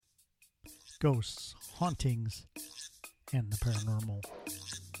ghosts, hauntings, and the paranormal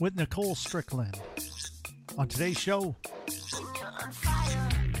with Nicole Strickland. On today's show,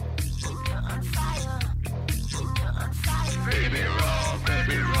 baby roll,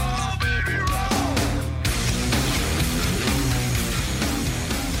 baby roll, baby roll.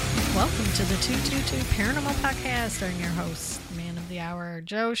 Welcome to the 222 Paranormal Podcast. I'm your host, man of the hour,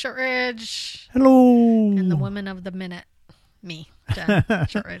 Joe Shortridge. hello. And the woman of the minute, me, Jen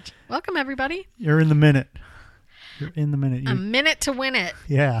Shortridge. Welcome, everybody. You're in the minute. You're in the minute. A minute to win it.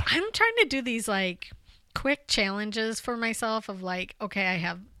 Yeah. I'm trying to do these like quick challenges for myself of like, okay, I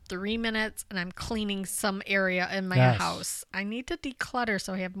have 3 minutes and I'm cleaning some area in my house. I need to declutter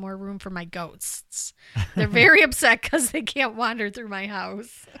so I have more room for my ghosts. They're very upset because they can't wander through my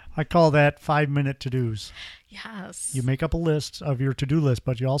house. I call that 5-minute to-dos. Yes. You make up a list of your to-do list,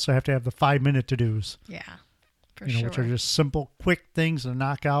 but you also have to have the 5-minute to-dos. Yeah, for sure. Which are just simple, quick things to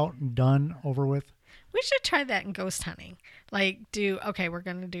knock out and done, over with. We should try that in ghost hunting. Like okay, we're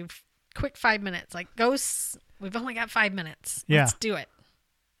going to do quick 5 minutes. Like ghosts, we've only got 5 minutes. Yeah. Let's do it.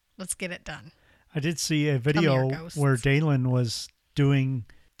 Let's get it done. I did see a video where Dalen was doing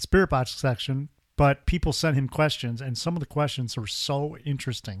Spirit Box section, but people sent him questions, and some of the questions were so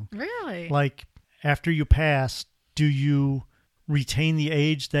interesting. Really? Like, after you pass, do you retain the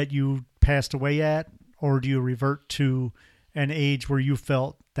age that you passed away at, or do you revert to an age where you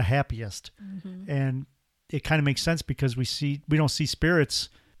felt the happiest? Mm-hmm. And it kind of makes sense because we don't see spirits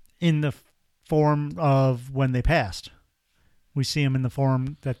in the form of when they passed. We see them in the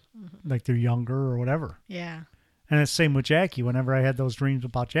form that, like, they're younger or whatever. Yeah. And it's the same with Jackie. Whenever I had those dreams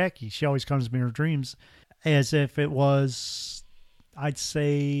about Jackie, she always comes to me in her dreams as if it was, I'd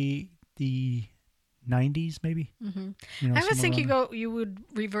say, the 90s, maybe. Mm-hmm. You know, I always think you would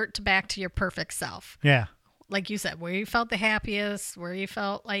revert back to your perfect self. Yeah. Like you said, where you felt the happiest, where you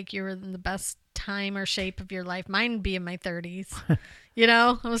felt like you were in the best time or shape of your life. Mine would be in my 30s. You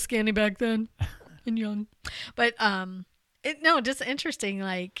know, I was skinny back then and young. But, just interesting,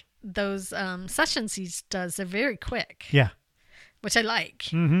 like those sessions he does, they're very quick. Yeah. Which I like,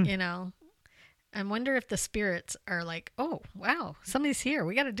 mm-hmm. You know. I wonder if the spirits are like, oh, wow, somebody's here.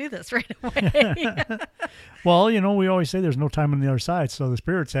 We got to do this right away. Well, we always say there's no time on the other side. So the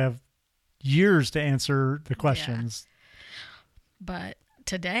spirits have years to answer the questions. Yeah. But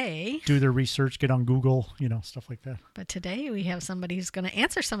today, do their research, get on Google, stuff like that. But today we have somebody who's going to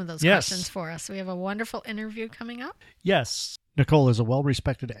answer some of those questions for us. We have a wonderful interview coming up. Yes. Nicole is a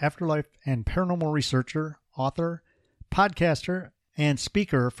well-respected afterlife and paranormal researcher, author, podcaster, and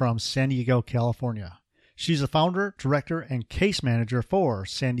speaker from San Diego, California. She's the founder, director, and case manager for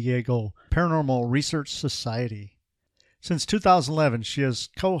San Diego Paranormal Research Society. Since 2011, she has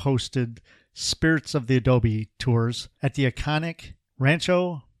co-hosted Spirits of the Adobe tours at the iconic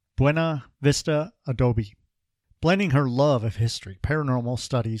Rancho Buena Vista Adobe. Blending her love of history, paranormal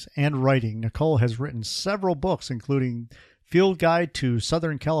studies, and writing, Nicole has written several books, including Field Guide to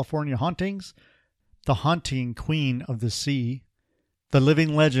Southern California Hauntings, The Haunting Queen of the Sea, The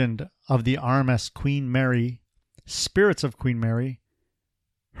Living Legend of the RMS Queen Mary, Spirits of Queen Mary,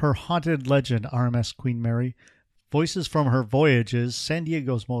 Her Haunted Legend RMS Queen Mary, Voices from Her Voyages, San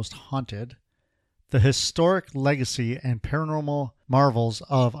Diego's Most Haunted, The Historic Legacy and Paranormal Marvels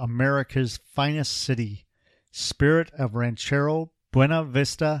of America's Finest City, Spirit of Ranchero Buena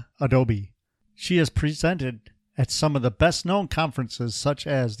Vista Adobe. She has presented at some of the best-known conferences such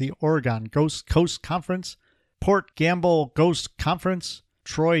as the Oregon Ghost Coast Conference, Port Gamble Ghost Conference,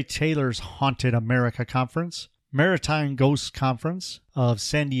 Troy Taylor's Haunted America Conference, Maritime Ghost Conference of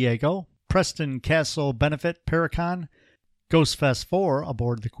San Diego, Preston Castle Benefit Paracon, Ghost Fest 4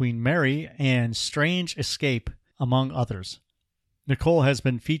 aboard the Queen Mary, and Strange Escape, among others. Nicole has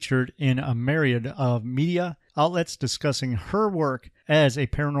been featured in a myriad of media outlets discussing her work as a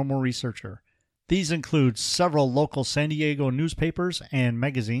paranormal researcher. These include several local San Diego newspapers and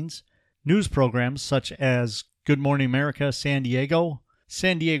magazines, news programs such as Good Morning America San Diego,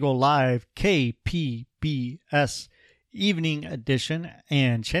 San Diego Live KPBS Evening Edition,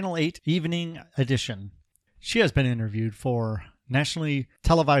 and Channel 8 Evening Edition. She has been interviewed for nationally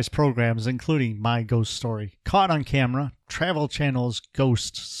televised programs including My Ghost Story, Caught on Camera, Travel Channel's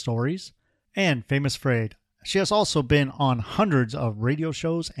Ghost Stories, and Famous Frayed. She has also been on hundreds of radio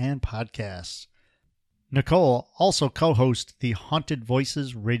shows and podcasts. Nicole also co-hosts the Haunted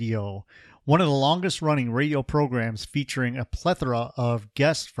Voices Radio, one of the longest-running radio programs featuring a plethora of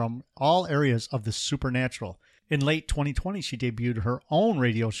guests from all areas of the supernatural. In late 2020, she debuted her own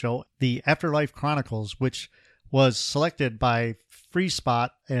radio show, The Afterlife Chronicles, which was selected by Free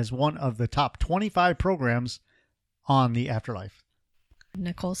Spot as one of the top 25 programs on the afterlife.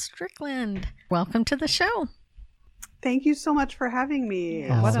 Nicole Strickland. Welcome to the show. Thank you so much for having me.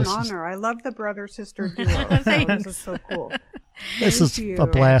 Oh, What an this is- honor. I love the brother-sister duo. So this is so cool. This Thank is you. a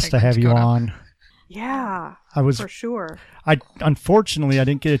blast to have you on. Yeah, I was for sure. Unfortunately, I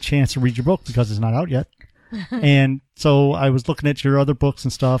didn't get a chance to read your book because it's not out yet. And so I was looking at your other books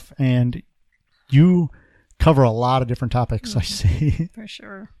and stuff, and you cover a lot of different topics, I see. For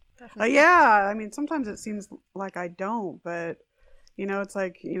sure. Yeah, I mean, sometimes it seems like I don't, but, it's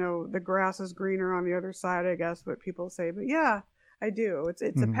like, the grass is greener on the other side, I guess, what people say. But yeah, I do.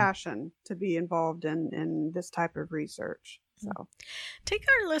 It's a passion to be involved in this type of research. So Take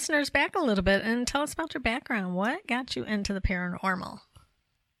our listeners back a little bit and tell us about your background. What got you into the paranormal?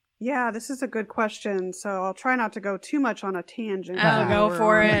 yeah, this is a good question. So I'll try not to go too much on a tangent. Oh, go We're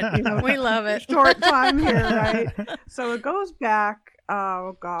for on it. We love it. Short time here, right? So it goes back,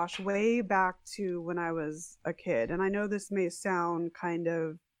 way back to when I was a kid. And I know this may sound kind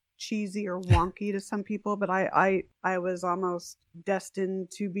of cheesy or wonky to some people, but I was almost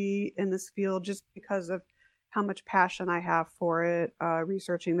destined to be in this field just because of how much passion I have for it,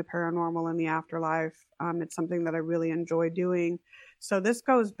 researching the paranormal and the afterlife. It's something that I really enjoy doing. So this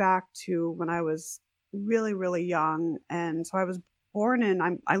goes back to when I was really, really young. And so I was born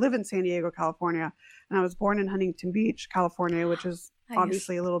I live in San Diego, California, and I was born in Huntington Beach, California, which is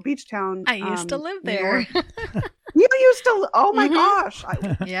obviously a little beach town. I used to live there. You used to, oh my gosh.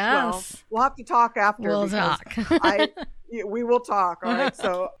 Yes. Well, we'll have to talk after. We'll because talk. we will talk. All right.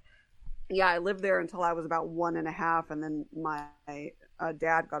 So yeah, I lived there until I was about 1.5. And then my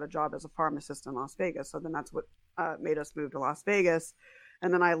dad got a job as a pharmacist in Las Vegas. So then that's what made us move to Las Vegas.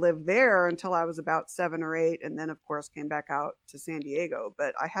 And then I lived there until I was about 7 or 8. And then, of course, came back out to San Diego.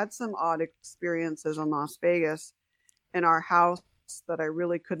 But I had some odd experiences in Las Vegas in our house that I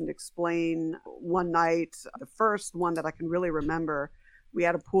really couldn't explain. One night, the first one that I can really remember, we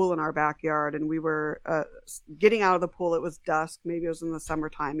had a pool in our backyard and we were getting out of the pool. It was dusk. Maybe it was in the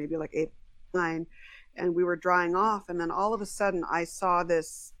summertime, maybe like 8, 9. And we were drying off. And then all of a sudden I saw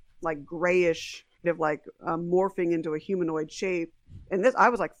this like grayish, like morphing into a humanoid shape. And this, I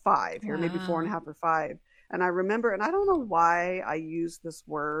was like 5 here, maybe 4.5 or 5. And I remember, and I don't know why I use this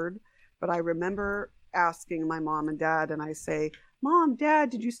word, but I remember asking my mom and dad, and I say, Mom,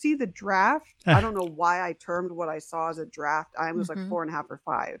 Dad, did you see the draft? I don't know why I termed what I saw as a draft. I was like 4.5 or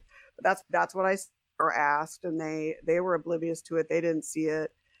 5. But that's what I asked, and they were oblivious to it. They didn't see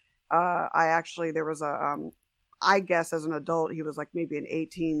it. There was a, I guess as an adult, he was like maybe an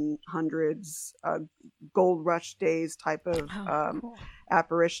 1800s gold rush days type of Cool.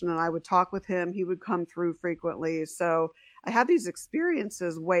 apparition. And I would talk with him. He would come through frequently. So I had these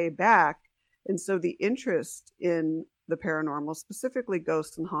experiences way back. And so the interest in the paranormal, specifically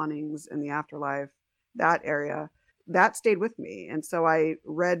ghosts and hauntings in the afterlife, that area, that stayed with me. And so I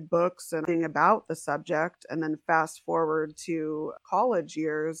read books and things about the subject, and then fast forward to college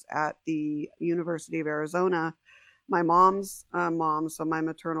years at the University of Arizona. My mom's mom, so my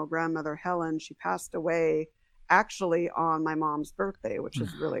maternal grandmother, Helen, she passed away actually on my mom's birthday, which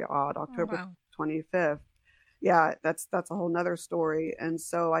is really odd, October 25th. Yeah, that's a whole nother story. And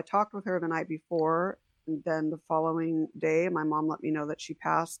so I talked with her the night before, and then the following day, my mom let me know that she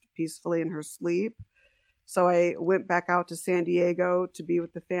passed peacefully in her sleep. So I went back out to San Diego to be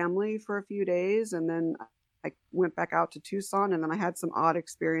with the family for a few days, and then I went back out to Tucson, and then I had some odd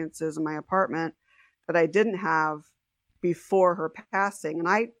experiences in my apartment that I didn't have before her passing. And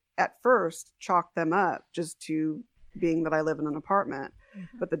I, at first, chalked them up just to being that I live in an apartment.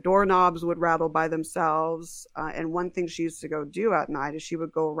 But the doorknobs would rattle by themselves. And one thing she used to go do at night is she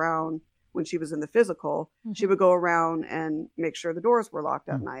would go around when she was in the physical, she would go around and make sure the doors were locked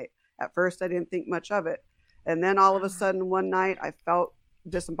at night. At first, I didn't think much of it. And then all of a sudden, one night, I felt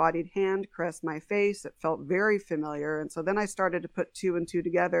disembodied hand caress my face. It felt very familiar. And so then I started to put 2 and 2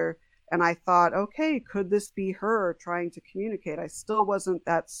 together. And I thought, okay, could this be her trying to communicate? I still wasn't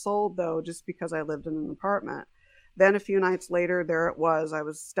that sold, though, just because I lived in an apartment. Then a few nights later, there it was. I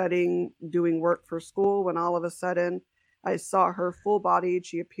was studying, doing work for school, when all of a sudden I saw her full-bodied.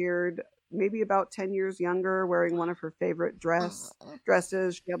 She appeared maybe about 10 years younger, wearing one of her favorite dresses.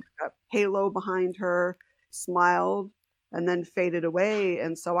 She had a halo behind her, smiled, and then faded away.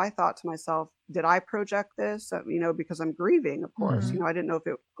 And so I thought to myself, did I project this? Because I'm grieving, of course. I didn't know if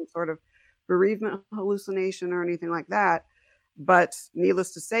it was some sort of bereavement hallucination or anything like that. But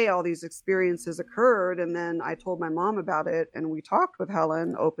needless to say, all these experiences occurred. And then I told my mom about it, and we talked with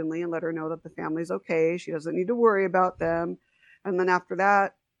Helen openly and let her know that the family's okay. She doesn't need to worry about them. And then after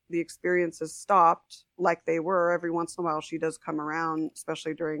that, the experiences stopped like they were. Every once in a while, she does come around,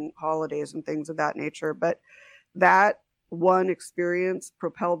 especially during holidays and things of that nature. But that one experience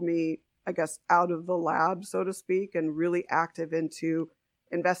propelled me, I guess, out of the lab, so to speak, and really active into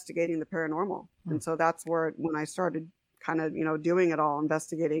investigating the paranormal. And so that's where, when I started kind of, doing it all,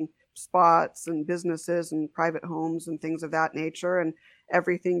 investigating spots and businesses and private homes and things of that nature, and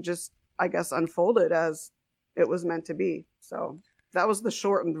everything just, I guess, unfolded as it was meant to be. So that was the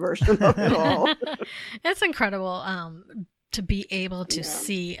shortened version of it all. It's incredible to be able to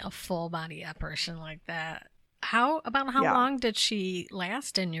see a full body apparition like that. How long did she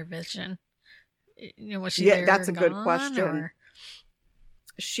last in your vision? Was she there that's a good gone, question. Or?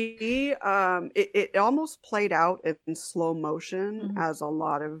 She it almost played out in slow motion, as a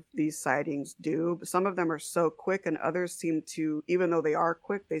lot of these sightings do. Some of them are so quick, and others seem to, even though they are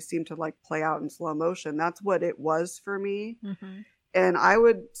quick, they seem to like play out in slow motion. That's what it was for me. And I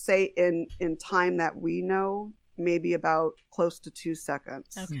would say in time that we know, maybe about close to 2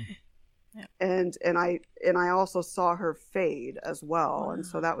 seconds. Okay. Yeah. And I also saw her fade as well. Wow. And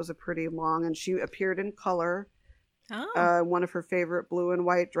so that was a pretty long, and she appeared in color. One of her favorite blue and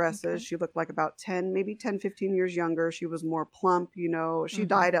white dresses. Okay. She looked like about 10, maybe 10, 15 years younger. She was more plump, She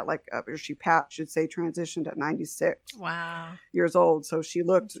died at transitioned at 96 years old. So she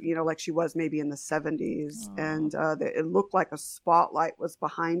looked, like she was maybe in the 70s. And it looked like a spotlight was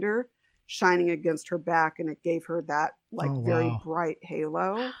behind her, shining against her back, and it gave her that very bright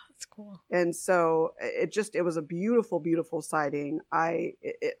halo. That's cool. And so it was a beautiful, beautiful sighting. I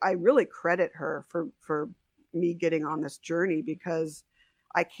really credit her for me getting on this journey, because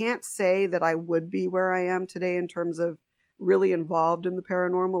I can't say that I would be where I am today in terms of really involved in the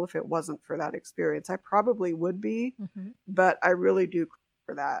paranormal if it wasn't for that experience. I probably would be, but I really do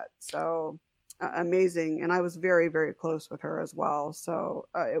for that. So amazing. And I was very, very close with her as well. So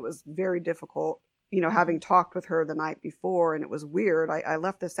it was very difficult, having talked with her the night before, and it was weird. I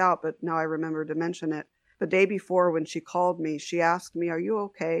left this out, but now I remember to mention it. The day before, when she called me, she asked me, "Are you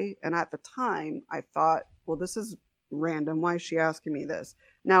okay?" And at the time I thought, well, this is random. Why is she asking me this?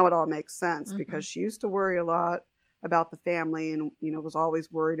 Now it all makes sense, because she used to worry a lot about the family, and, was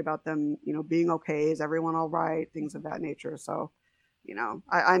always worried about them, being okay. Is everyone all right? Things of that nature. So,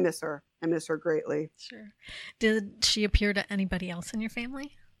 I miss her. I miss her greatly. Sure. Did she appear to anybody else in your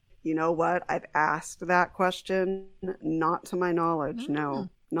family? You know what? I've asked that question, not to my knowledge. No,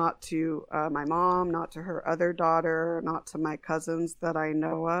 not to my mom, not to her other daughter, not to my cousins that I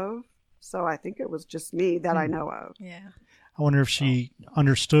know of. So I think it was just me that I know of. Yeah. I wonder if she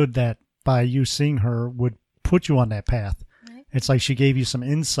understood that by you seeing her would put you on that path. Right. It's like she gave you some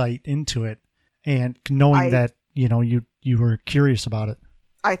insight into it, and knowing that, you were curious about it.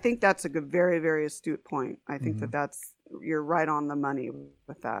 I think that's a good, very, very astute point. I think you're right on the money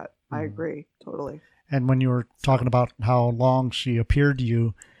with that. I agree totally. And when you were talking about how long she appeared to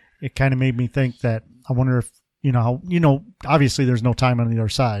you, it kind of made me think that I wonder if, obviously there's no time on the other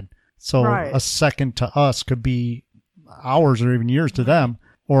side. So a second to us could be hours or even years to them,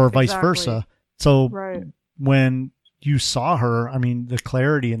 or vice versa. So when you saw her, I mean, the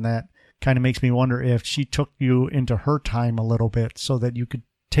clarity in that kind of makes me wonder if she took you into her time a little bit so that you could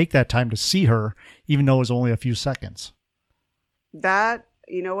take that time to see her, even though it was only a few seconds. That,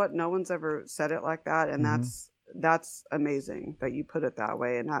 no one's ever said it like that. And that's amazing that you put it that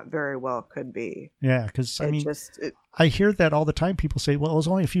way, and that very well could be. Yeah, because I hear that all the time. People say, well, it was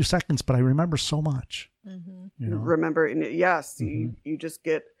only a few seconds, but I remember so much. Remember, yes, you just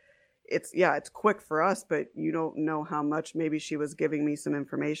get, it's quick for us, but you don't know how much maybe she was giving me some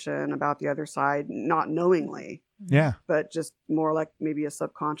information about the other side, not knowingly. Yeah. But just more like maybe a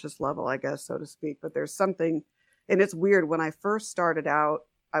subconscious level, I guess, so to speak. But there's something, and it's weird. When I first started out,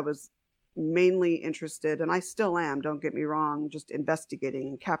 I was mainly interested, and I still am, don't get me wrong, just investigating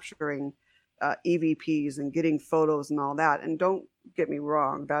and capturing EVPs and getting photos and all that. And don't get me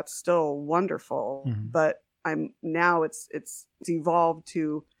wrong, that's still wonderful. But I'm now it's evolved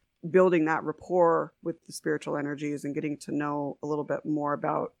to building that rapport with the spiritual energies and getting to know a little bit more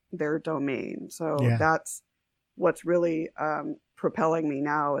about their domain. So that's what's really propelling me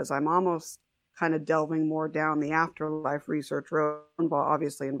now, is I'm almost kind of delving more down the afterlife research road,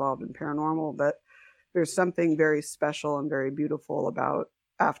 obviously involved in paranormal, but there's something very special and very beautiful about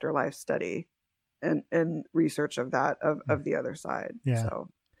afterlife study and research of that, of the other side. Yeah. So,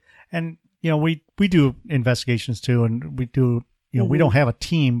 and, we do investigations too, and we do, we don't have a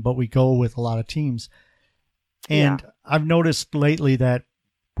team, but we go with a lot of teams. And I've noticed lately that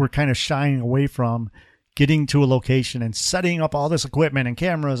we're kind of shying away from getting to a location and setting up all this equipment and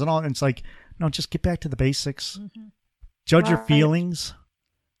cameras and all. And it's like, no, just get back to the basics. Judge your feelings.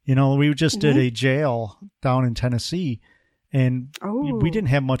 We just did a jail down in Tennessee, And Oh. we didn't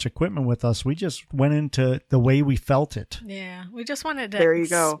have much equipment with us. We just went into the way we felt it. Yeah, we just wanted to There you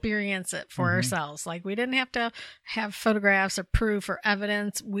go. experience it for Mhm. ourselves. Like, we didn't have to have photographs or proof or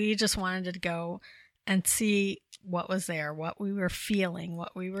evidence. We just wanted to go and see what was there, what we were feeling,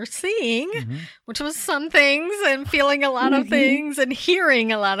 what we were seeing, Mhm. which was some things, and feeling a lot of Mhm. things, and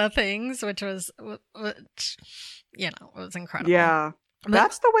hearing a lot of things, which was it was incredible. Yeah. But-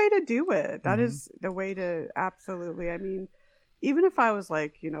 That's the way to do it. That Mhm. is the way to absolutely. I mean, even if I was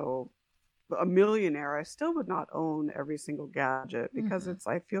like, a millionaire, I still would not own every single gadget because Mhm.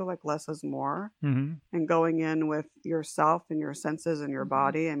 I feel like less is more. Mhm. And going in with yourself and your senses and your Mhm.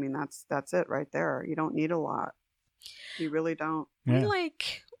 body, I mean, that's it right there. You don't need a lot. You really don't. Yeah.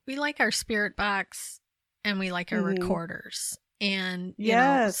 We like our spirit box, and we like our Mhm. recorders, and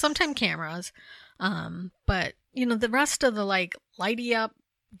Yes. sometimes cameras, but the rest of the like lighty up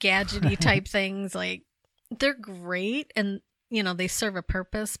gadgety type things, like, they're great, and they serve a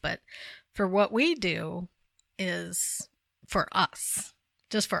purpose, but for what we do is for us,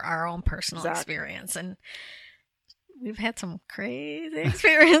 just for our own personal Exactly. experience. And we've had some crazy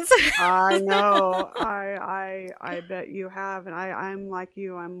experiences. I know. I bet you have, and I'm like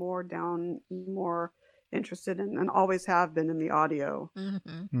you. I'm more interested in, and always have been in the audio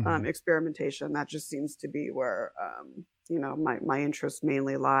Mhm. Mhm. experimentation. That just seems to be where my interest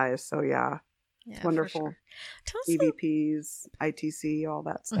mainly lies. So yeah, Yeah, it's for wonderful. sure. Tell us EVPs, ITC, all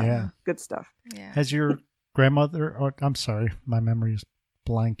that stuff. Yeah. Good stuff. yeah. Has your grandmother, or I'm sorry, my memory is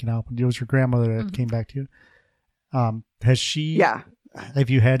blanking out. It was your grandmother that Mhm. came back to you. Has she? Yeah. Have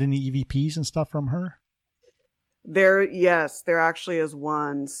you had any EVPs and stuff from her? There actually is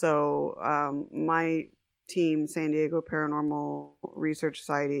one. So my team, San Diego Paranormal Research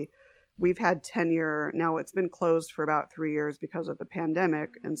Society, we've had tenure. Now it's been closed for about 3 years because of the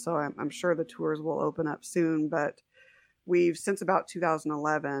pandemic, and so I'm sure the tours will open up soon. But since about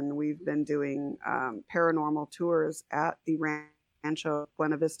 2011, we've been doing paranormal tours at the Rancho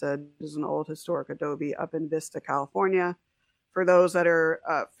Buena Vista. This is an old historic adobe up in Vista, California. For those that are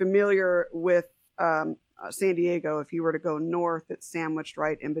familiar with San Diego, if you were to go north, it's sandwiched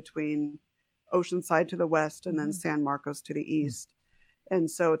right in between Oceanside to the west and then Mhm. San Marcos to the east. And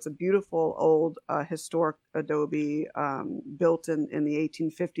so it's a beautiful old historic adobe built in the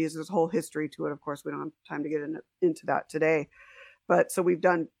 1850s. There's a whole history to it. Of course, we don't have time to get into that today. But so we've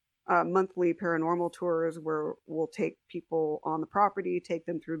done monthly paranormal tours where we'll take people on the property, take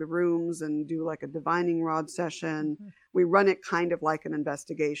them through the rooms, and do like a divining rod session. Mhm. We run it kind of like an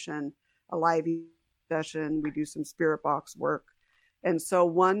investigation, a live session. We do some spirit box work. And so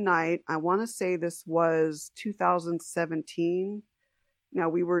one night, I want to say this was 2017. Now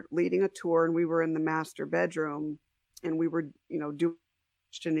we were leading a tour and we were in the master bedroom and we were, doing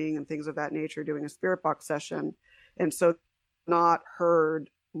questioning and things of that nature, doing a spirit box session. And so not heard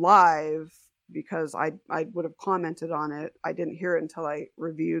live because I would have commented on it. I didn't hear it until I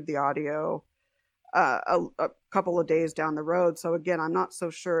reviewed the audio a couple of days down the road. So again, I'm not so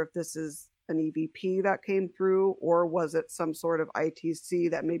sure if this is an EVP that came through or was it some sort of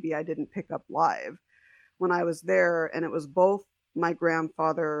ITC that maybe I didn't pick up live when I was there. And it was both my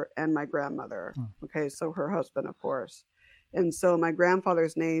grandfather and my grandmother. Okay, so her husband, of course. And so my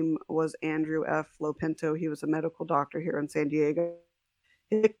grandfather's name was Andrew F. Lopinto. He was a medical doctor here in San Diego.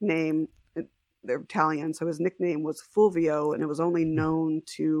 His nickname, they're Italian, so his nickname was Fulvio, and it was only known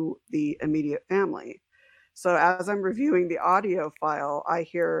to the immediate family. So as I'm reviewing the audio file, I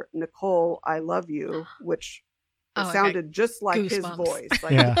hear Nicole, I love you, which Oh, I got sounded just like his goosebumps. voice.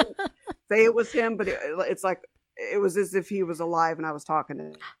 Like, Yeah. I didn't say it was him, but it's like it was as if he was alive and I was talking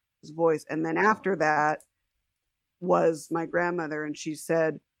to his voice. And then after that was my grandmother, and she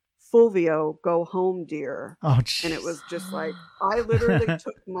said, Fulvio, go home, dear. Oh, And it was just like, I literally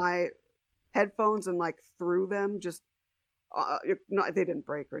took my headphones and like threw them just, no, they didn't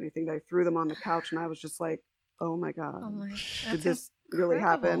break or anything. They threw them on the couch and I was just like, oh my God, Oh my, did that's this really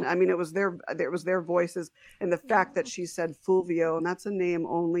happen? incredible. I mean, it was their voices and the fact that she said Fulvio, and that's a name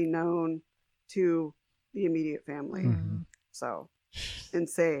only known to the immediate family. Mhm. So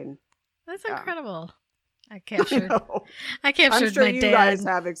insane. That's Yeah. incredible. I I captured. know. I captured I'm sure my you dad. guys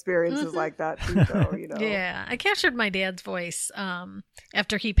have experiences Mhm. like that too, though, Yeah, I captured my dad's voice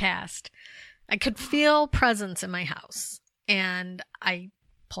after he passed. I could feel presence in my house, and I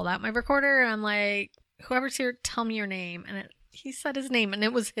pulled out my recorder and I'm like, "Whoever's here, tell me your name." And he said his name, and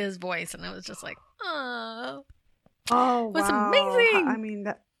it was his voice, and I was just like, "Oh, Oh, it was wow. amazing." I mean,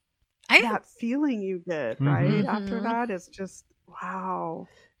 I that feeling you get, right? Mhm. After that is just, wow.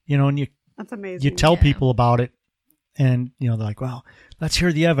 and you That's amazing. tell Yeah. people about it, and they're like, "Well, let's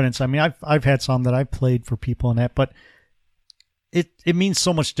hear the evidence." I mean, I've had some that I've played for people and that, but it means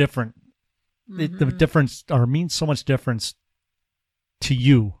so much different. The difference, or means so much difference to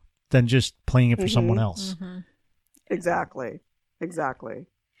you than just playing it for someone else. Exactly.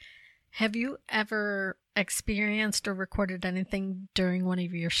 Have you ever experienced or recorded anything during one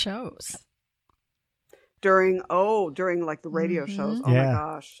of your shows? During like the radio shows. Oh Yeah. my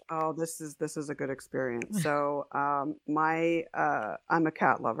gosh. Oh, this is a good experience. So, I'm a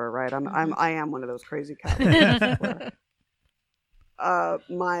cat lover, right? I am one of those crazy cat lovers.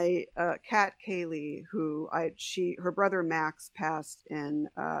 My cat Kaylee, her brother Max passed in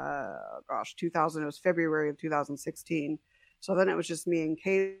 2000. It was February of 2016. So then it was just me and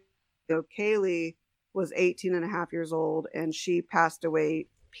Kaylee. So Kaylee was 18 and a half years old, and she passed away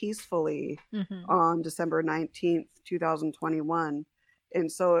peacefully on December 19th, 2021.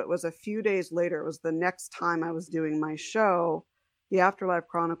 And so it was a few days later. It was the next time I was doing my show, The Afterlife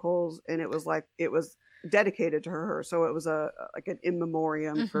Chronicles, and it was dedicated to her. So it was like an in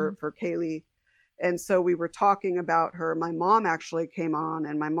memoriam for Kaylee. And so we were talking about her. My mom actually came on,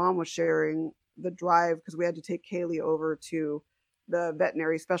 and my mom was sharing the drive because we had to take Kaylee over to the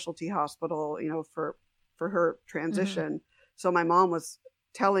veterinary specialty hospital, for her transition. So my mom was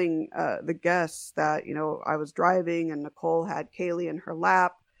telling the guests that, I was driving and Nicole had Kaylee in her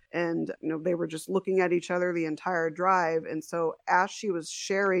lap, and, they were just looking at each other the entire drive. And so as she was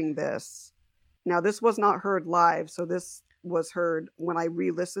sharing this, now this was not heard live. So this was heard when I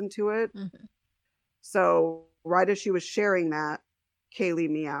re-listened to it. So right as she was sharing that, Kaylee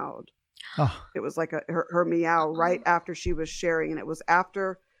meowed. Oh. It was like her meow right after she was sharing. And it was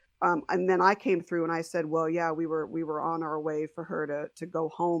after, and then I came through and I said, well, yeah, we were on our way for her to go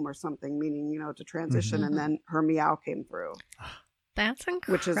home or something, meaning, to transition. And then her meow came through. That's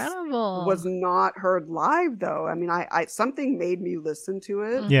incredible. Which was not heard live though. I mean, I something made me listen to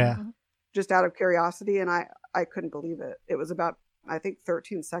it. Yeah. Just out of curiosity. And I couldn't believe it. It was about, I think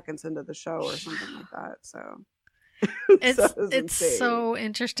 13 seconds into the show or something like that. So it's so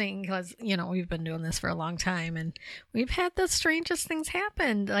interesting because, we've been doing this for a long time and we've had the strangest things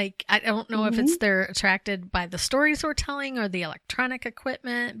happen. Like, I don't know if it's they're attracted by the stories we're telling or the electronic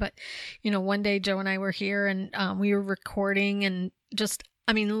equipment, but, one day Joe and I were here and we were recording and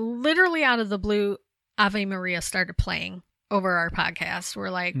literally out of the blue, Ave Maria started playing over our podcast. We're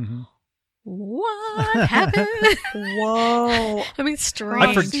like, what happened? Whoa.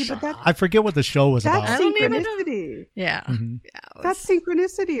 Strange. I forget what the show was about. That's synchronicity. Yeah. That's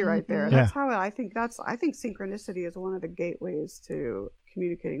synchronicity right there. Yeah. That's how I think synchronicity is one of the gateways to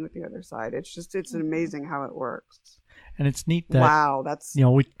communicating with the other side. It's amazing how it works. And it's neat that that's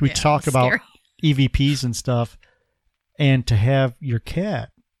we talk about EVPs and stuff, and to have your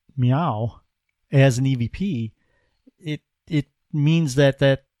cat meow as an EVP, it means that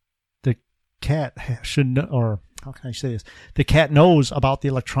the cat should know, or how can I say this? The cat knows about the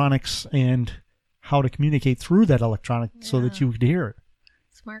electronics and how to communicate through that electronic so that you could hear it.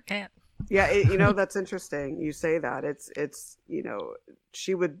 Smart cat. Yeah, that's interesting. You say that. It's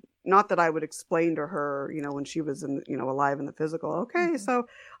she would, not that I would explain to her, when she was in, alive in the physical. Okay, so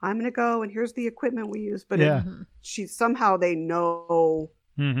I'm going to go and here's the equipment we use. But somehow they know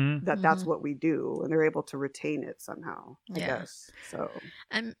that's what we do, and they're able to retain it somehow, I guess. So,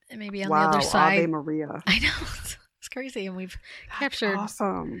 and maybe on the other side, Ave Maria. I know it's crazy, and we've captured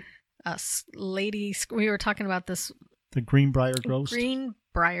awesome ladies. We were talking about this, the Greenbrier ghost.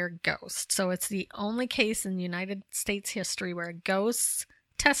 Greenbrier ghost. So it's the only case in United States history where a ghost's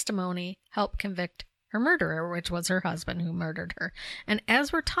testimony helped convict her murderer, which was her husband who murdered her. And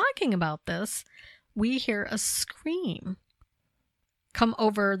as we're talking about this, we hear a scream come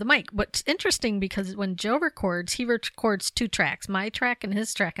over the mic. What's interesting, because when Joe records, he records two tracks, my track and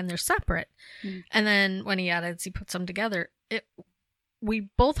his track, and they're separate. And then when he edits, he puts them together. We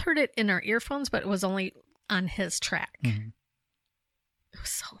both heard it in our earphones, but it was only on his track. It was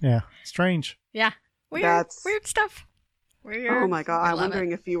so strange. Yeah, weird stuff. Weird. Oh my God! I'm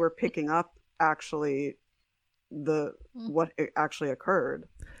wondering if you were picking up actually what actually occurred.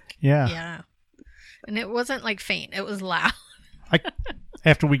 Yeah, and it wasn't like faint; it was loud.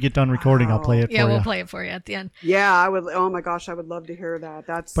 After we get done recording, I'll play it for you. Yeah, we'll play it for you at the end. Yeah, I would. Oh my gosh, I would love to hear that.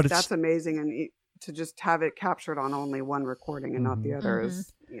 That's amazing, and to just have it captured on only one recording and not the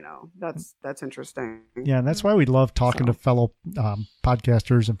others, that's interesting. Yeah, and that's why we love talking to fellow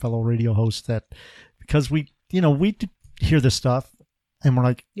podcasters and fellow radio hosts, because we hear this stuff and we're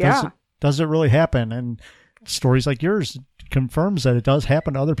like, does it really happen? And stories like yours confirms that it does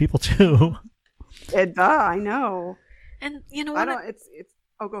happen to other people too. It does. I know. And what?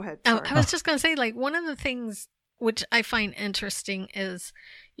 Oh, go ahead. Sorry. I was just going to say, like, one of the things which I find interesting is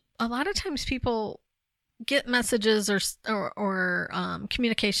a lot of times people get messages or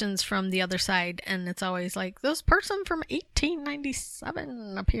communications from the other side, and it's always like this person from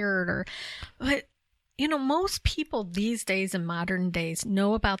 1897 appeared, but most people these days in modern days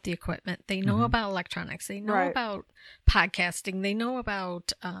know about the equipment. They know about electronics. They know about podcasting. They know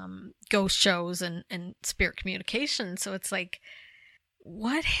about ghost shows and spirit communication. So it's like,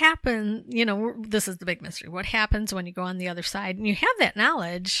 what happened? This is the big mystery. What happens when you go on the other side and you have that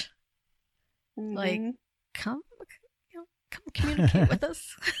knowledge? Like, come communicate with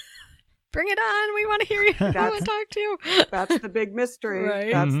us. Bring it on. We want to hear you. I want to talk to you. That's the big mystery.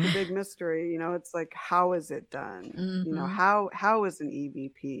 Right. That's the big mystery. It's like, how is it done? How is an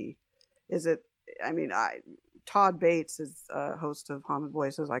EVP? Is it, Todd Bates is a host of Haunted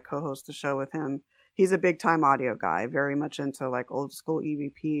Voices. I co-host the show with him. He's a big time audio guy, very much into like old school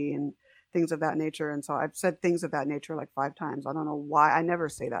EVP and things of that nature. And so I've said things of that nature like 5 times. I don't know why. I never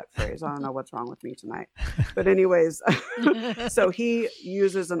say that phrase. I don't know what's wrong with me tonight. But anyways, so he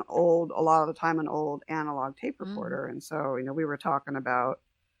uses a lot of the time, an old analog tape recorder. And so, we were talking about,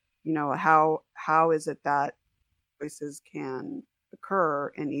 how is it that voices can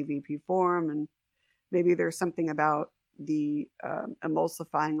occur in EVP form? And maybe there's something about the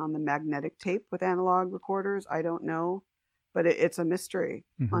emulsifying on the magnetic tape with analog recorders. I don't know. But it's a mystery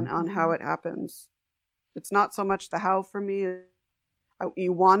on how it happens. It's not so much the how for me.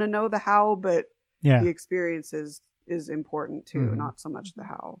 You want to know the how, but the experience is important too, not so much the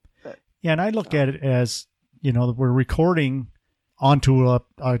how. But, and I look at it as, we're recording onto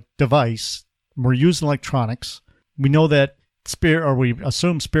a device. We're using electronics. We know that spirit, or we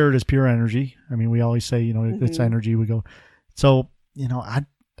assume spirit is pure energy. We always say, it's energy. We go. So,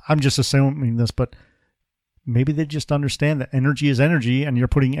 I'm just assuming this, but maybe they just understand that energy is energy, and you're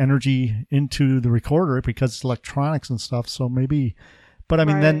putting energy into the recorder because it's electronics and stuff. So maybe, but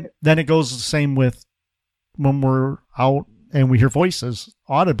then it goes the same with when we're out and we hear voices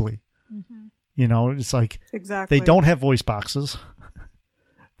audibly. It's like exactly they don't have voice boxes.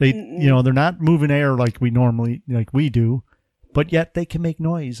 They, they're not moving air like we do, but yet they can make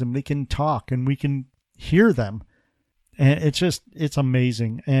noise and they can talk and we can hear them, and it's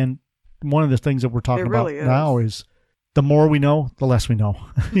amazing. And one of the things that we're talking about now is the more we know, the less we know.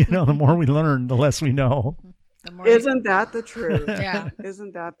 The more we learn, the less we know. Isn't that the truth? Yeah.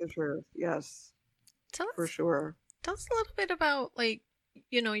 Isn't that the truth? Yes. For sure. Tell us a little bit about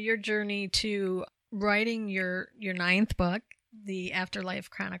your journey to writing your 9th book, The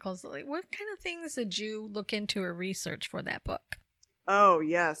Afterlife Chronicles. Like, what kind of things did you look into or research for that book? Oh,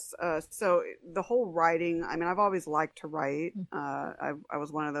 yes. So the whole writing, I've always liked to write. I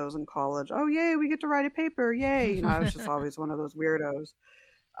was one of those in college. Oh, yay, we get to write a paper. Yay. I was just always one of those weirdos.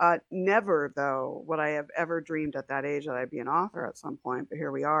 Never, though, would I have ever dreamed at that age that I'd be an author at some point. But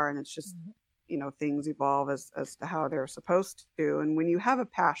here we are. And it's just, things evolve as to how they're supposed to. And when you have a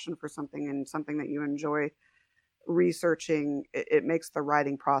passion for something and something that you enjoy researching, it makes the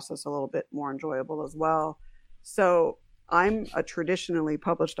writing process a little bit more enjoyable as well. So I'm a traditionally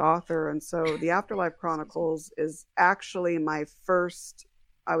published author, and so The Afterlife Chronicles is actually my first,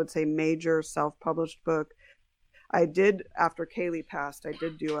 I would say, major self-published book. I did, after Kaylee passed, I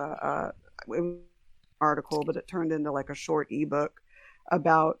did do a article, but it turned into like a short ebook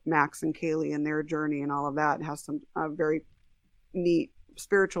about Max and Kaylee and their journey and all of that. It has some very neat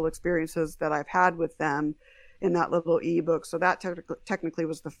spiritual experiences that I've had with them in that little ebook. So that technically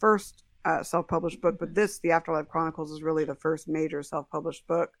was the first self-published book, but The Afterlife Chronicles is really the first major self-published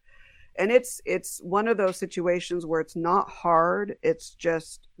book. And it's one of those situations where it's not hard, it's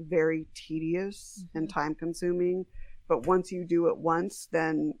just very tedious and time consuming. But once you do it once,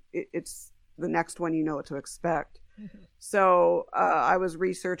 then it's the next one, you know what to expect. So I was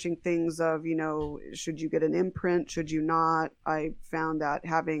researching things of, should you get an imprint? Should you not? I found that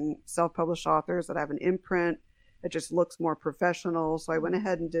having self-published authors that have an imprint, it just looks more professional. So I went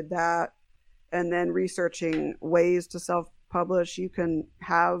ahead and did that. And then researching ways to self-publish. You can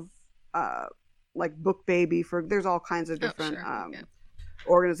have like Book Baby there's all kinds of different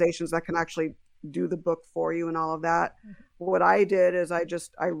organizations that can actually do the book for you and all of that. What I did is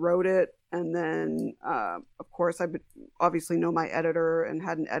I wrote it, and then of course I obviously know my editor and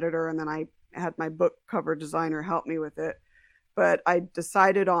had an editor, and then I had my book cover designer help me with it. But I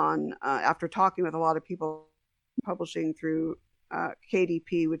decided on after talking with a lot of people publishing through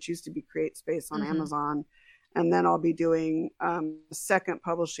KDP, which used to be Create Space on Amazon, and then I'll be doing second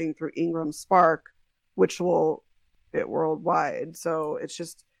publishing through Ingram Spark, which will fit worldwide. So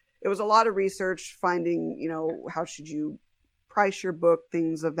it was a lot of research, finding, how should you price your book,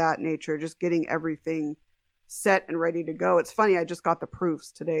 things of that nature, just getting everything set and ready to go. It's funny, I just got the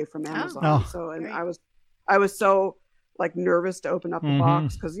proofs today from Amazon. Oh, so, and great. I was I was so like nervous to open up the Mhm.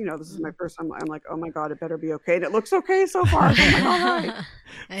 box because this is my first time. I'm like, oh my god, it better be okay, and it looks okay so far. I'm like, all right.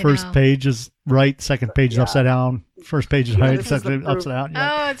 I First know. page is right, second page is Yeah. upside down, first page is Yeah, right, this is the second proof. upside down. You're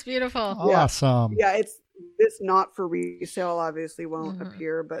like, Oh, it's beautiful. Yeah. awesome. Yeah, it's not for resale. Obviously, won't Mhm.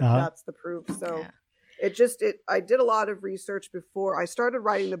 appear, but Uh-huh. that's the proof. So. Yeah. I did a lot of research before I started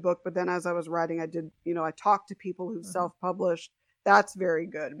writing the book, but then as I was writing, I talked to people who self-published. That's very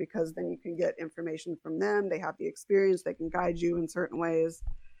good because then you can get information from them. They have the experience. They can guide you in certain ways.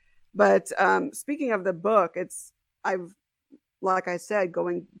 But speaking of the book, like I said,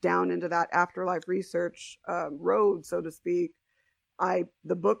 going down into that afterlife research road, so to speak.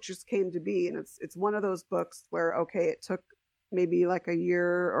 The book just came to be, and it's one of those books where, okay, it took maybe like a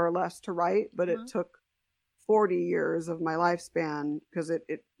year or less to write, but it took 40 years of my lifespan because it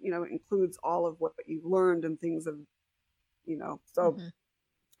includes all of what you've learned and things of, so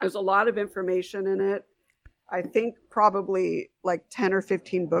there's a lot of information in it. I think probably like 10 or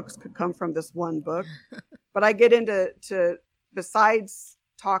 15 books could come from this one book, but I get into besides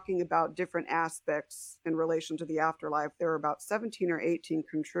talking about different aspects in relation to the afterlife, there are about 17 or 18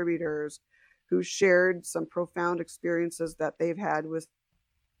 contributors who shared some profound experiences that they've had with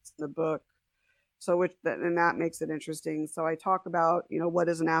the book. So and that makes it interesting. So I talk about, what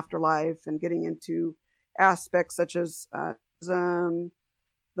is an afterlife and getting into aspects such as the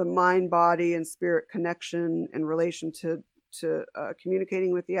mind, body, and spirit connection in relation to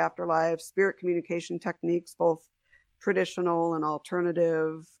communicating with the afterlife, spirit communication techniques, both traditional and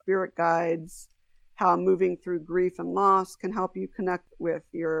alternative, spirit guides, how moving through grief and loss can help you connect with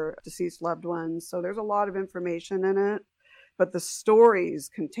your deceased loved ones. So there's a lot of information in it. But the stories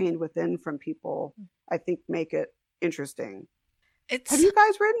contained within from people, I think, make it interesting. Have you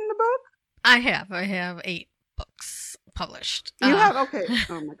guys written the book? I have 8 books published. You have? Okay.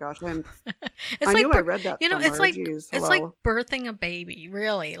 Oh my gosh. I knew I read that somewhere. It's like Jeez, it's like birthing a baby,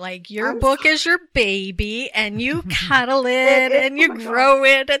 really. Like your book is your baby, and you cuddle it and you grow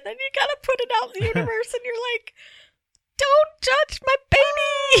it, and then you gotta put it out in the universe, and you're like, don't judge my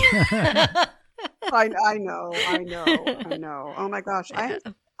baby. I know. Oh my gosh. I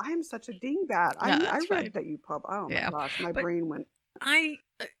am such a dingbat. I read that you pub. Oh my gosh. My brain went. I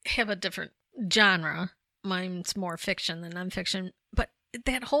have a different genre. Mine's more fiction than nonfiction. But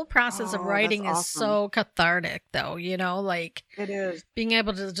that whole process of writing is so cathartic, though, like it is being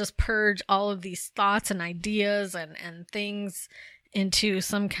able to just purge all of these thoughts and ideas and things into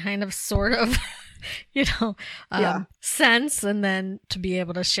some kind of sort of, sense, and then to be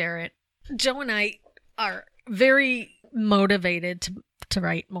able to share it. Joe and I are very motivated to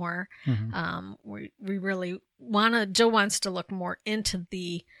write more. Mm-hmm. We really Joe wants to look more into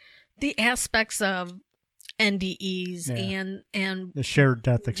the aspects of NDEs and the shared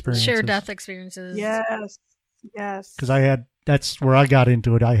death experiences. Yes. Because that's where I got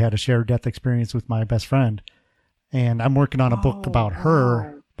into it. I had a shared death experience with my best friend, and I'm working on a book about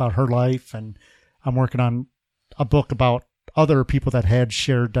her life, and I'm working on a book about other people that had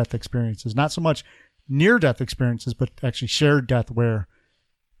shared death experiences, not so much near death experiences, but actually shared death where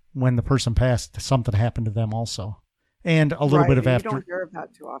when the person passed, something happened to them also. And a little bit of after. You don't hear of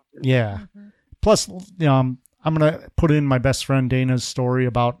that too often. Yeah. Mm-hmm. Plus, I'm going to put in my best friend Dana's story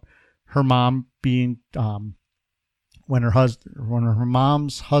about her mom being, when her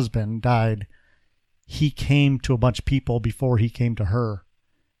mom's husband died, he came to a bunch of people before he came to her,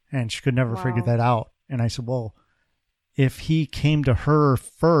 and she could never figure that out. And I said, well, if he came to her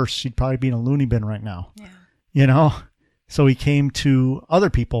first, she'd probably be in a loony bin right now. Yeah. So he came to other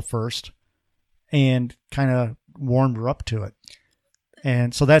people first and kind of warmed her up to it.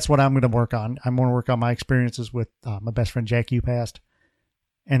 And so that's what I'm going to work on. I'm going to work on my experiences with my best friend Jackie, who passed,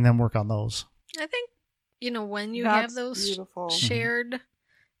 and then work on those. I think, when you have those beautiful. Shared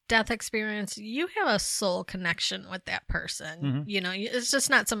death experience, you have a soul connection with that person. Mm-hmm. It's just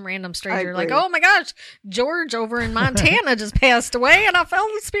not some random stranger like, oh my gosh, George over in Montana just passed away and I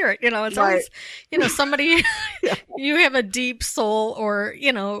felt the spirit. It's always, somebody, you have a deep soul or,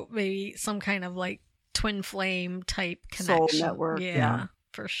 maybe some kind of like twin flame type connection. Soul network. Yeah,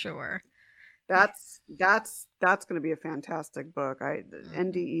 for sure. That's going to be a fantastic book.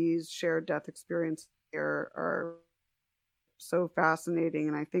 NDEs, shared death experience are so fascinating,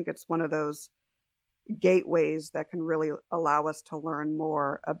 and I think it's one of those gateways that can really allow us to learn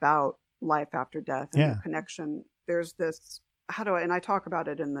more about life after death and the connection. There's this and I talk about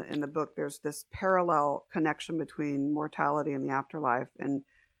it in the book. There's this parallel connection between mortality and the afterlife, and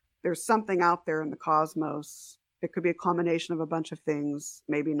there's something out there in the cosmos. It could be a combination of a bunch of things,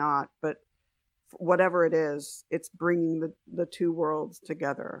 maybe not, but whatever it is, it's bringing the two worlds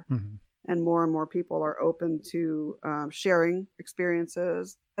together. Mm-hmm. and more people are open to sharing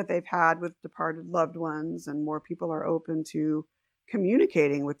experiences that they've had with departed loved ones, and more people are open to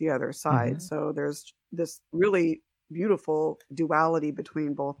communicating with the other side. So there's this really beautiful duality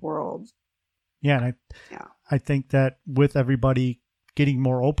between both worlds. Yeah, and Yeah. I think that with everybody getting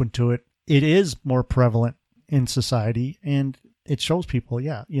more open to it, it is more prevalent in society, and it shows people,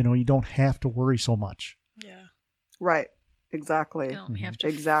 you don't have to worry so much. Yeah. Right. Exactly. You don't have to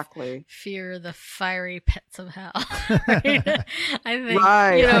Exactly. fear the fiery pits of hell. Right? I think,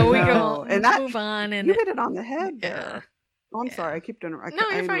 Right, we I go know. And that- move on. And You hit it on the head Yeah. there. Oh, I'm sorry. I keep doing it. No,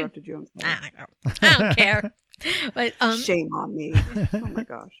 I you're fine. interrupted you. I'm sorry. I don't care. But Shame on me. Oh my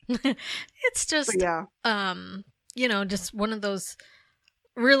gosh. it's just But yeah. just one of those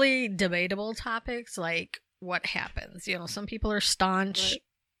really debatable topics, like what happens. Some people are staunch. Right.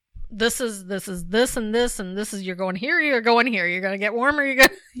 This is this and this and this is, you're going here, you're going here, you're going to get warmer, you're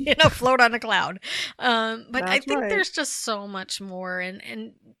going to float on a cloud. But I That's think right. there's just so much more,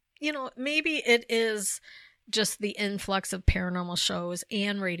 and maybe it is just the influx of paranormal shows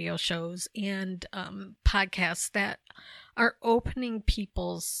and radio shows and podcasts that are opening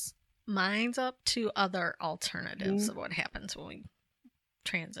people's minds up to other alternatives of what happens when we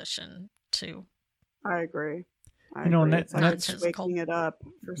transition to. I agree. And It's like that's- it's waking it up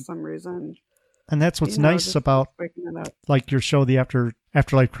for some reason. And that's what's You know, nice just about waking it up. like your show, the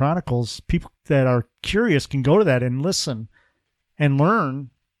Afterlife Chronicles. People that are curious can go to that and listen and learn,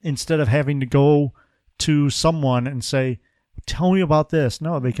 instead of having to go to someone and say, tell me about this.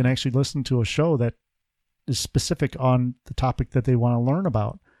 No, they can actually listen to a show that is specific on the topic that they want to learn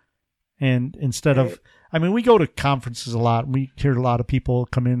about. And instead Right. of, we go to conferences a lot. And we hear a lot of people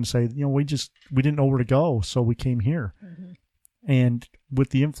come in and say, we didn't know where to go, so we came here. Mm-hmm. And with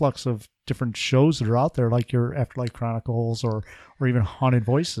the influx of different shows that are out there, like your Afterlife Chronicles or even Haunted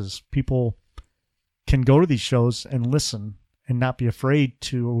Voices, people can go to these shows and listen and not be afraid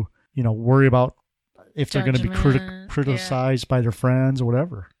to, worry about if they're going to be Judgment, criticized by their friends or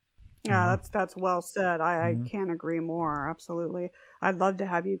whatever. Yeah, that's well said. I can't agree more. Absolutely. I'd love to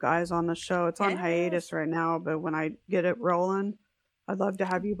have you guys on the show. It's on Yes. hiatus right now, but when I get it rolling, I'd love to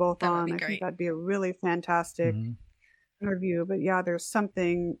have you both That would on. be I great. think that'd be a really fantastic interview. But yeah, there's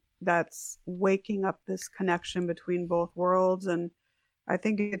something that's waking up this connection between both worlds, and I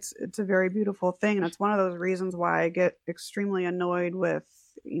think it's a very beautiful thing. And it's one of those reasons why I get extremely annoyed with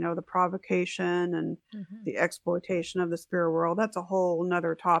the provocation and the exploitation of the spirit world. That's a whole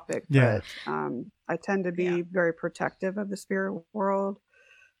nother topic. Yeah. But I tend to be very protective of the spirit world.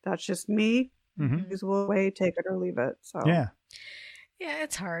 That's just me. Use the way, take it or leave it. So Yeah. Yeah,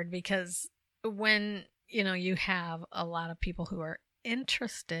 it's hard because when, you have a lot of people who are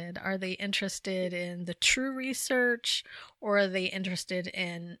interested, are they interested in the true research, or are they interested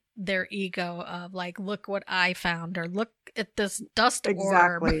in their ego of like, look what I found, or look at this dust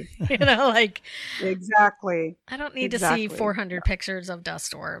Exactly. orb? Exactly. I don't need to see Exactly. 400 pictures of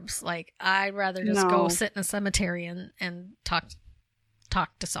dust orbs. Like, I'd rather just go No. sit in a cemetery and talk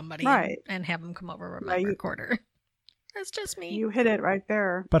to somebody Right. and have them come over with Yeah, my you- recorder. That's just me. You hit it right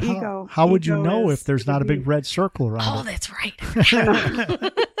there. But Ego. how would you Ego know is if there's not a big red circle around Oh, it? that's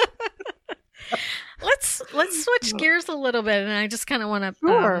right. Let's switch gears a little bit, and I just kind of want to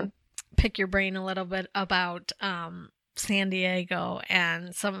Sure. pick your brain a little bit about San Diego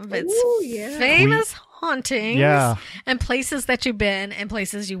and some of its Ooh, yeah. famous hauntings, Yeah. and places that you've been and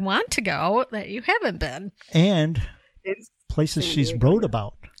places you want to go that you haven't been. And It's places San she's Diego, wrote yeah.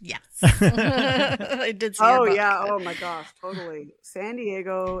 about. Yes, I did see. your book. Oh my gosh, totally. San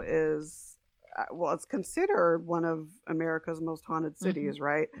Diego is it's considered one of America's most haunted cities,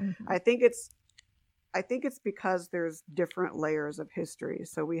 right? Mhm. I think it's because there's different layers of history.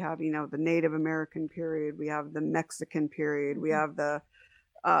 So we have, the Native American period, we have the Mexican period, we have the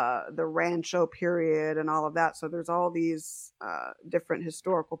Rancho period and all of that. So there's all these different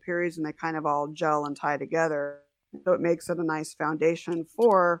historical periods, and they kind of all gel and tie together. So it makes it a nice foundation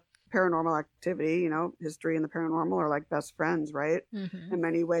for paranormal activity. History and the paranormal are like best friends, right? Mhm. In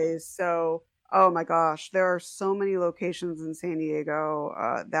many ways. So, oh my gosh, there are so many locations in San Diego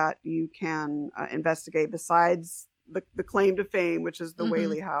that you can investigate besides the claim to fame, which is the Mhm.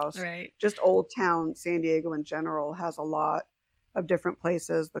 Whaley House. Right. Just Old Town San Diego in general has a lot of different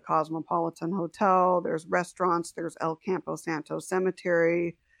places. The Cosmopolitan Hotel, there's restaurants, there's El Campo Santo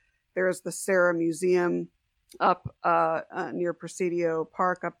Cemetery, there's the Serra Museum up near Presidio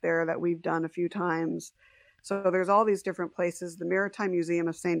Park up there that we've done a few times. So there's all these different places. The Maritime Museum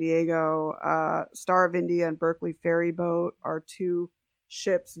of San Diego, Star of India and Berkeley Ferry Boat are two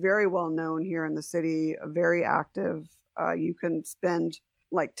ships very well known here in the city, very active. You can spend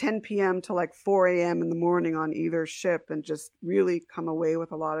like 10 p.m. to like 4 a.m. in the morning on either ship, and just really come away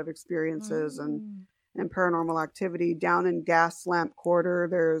with a lot of experiences and paranormal activity. Down in Gaslamp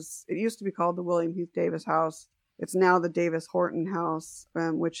Quarter, it used to be called the William Heath Davis House. It's now the Davis Horton House,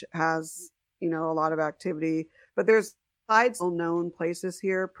 which has, a lot of activity. But there's known places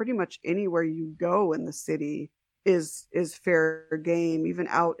here. Pretty much anywhere you go in the city is fair game. Even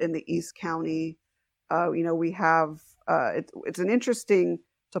out in the East County, we have it's an interesting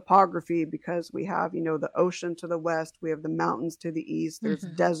topography, because we have the ocean to the west, we have the mountains to the east, there's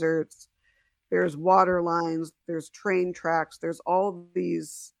deserts, there's water lines, there's train tracks, there's all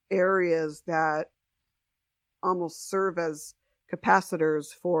these areas that almost serve as capacitors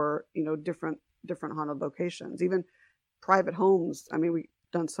for different haunted locations. Even private homes. I mean, we've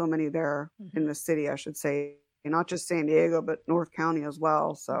done so many there in the city, I should say, not just San Diego, but North County as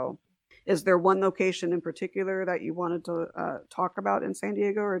well. So is there one location in particular that you wanted to talk about in San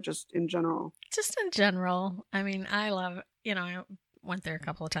Diego, or just in general? Just in general. I mean, I love, I went there a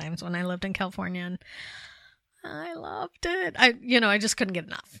couple of times when I lived in California, and I loved it. I just couldn't get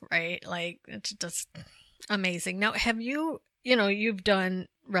enough, right? Like, it's just amazing. Now, have you, you've done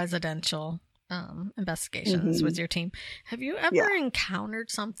residential investigations with your team. Have you ever encountered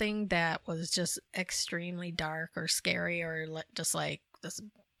something that was just extremely dark or scary, or just like this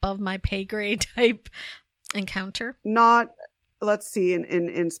above my pay grade type encounter? Not, let's see,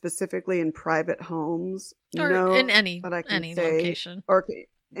 in specifically in private homes, or no, in any location, or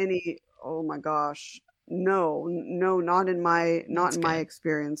any. Oh my gosh, no, not in my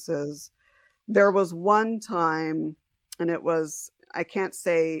experiences. There was one time, and it was, I can't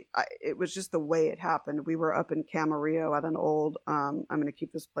say, it was just the way it happened. We were up in Camarillo at an old, I'm going to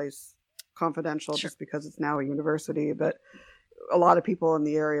keep this place confidential just because it's now a university, but a lot of people in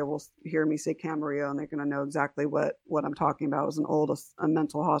the area will hear me say Camarillo, and they're going to know exactly what I'm talking about. It was an old a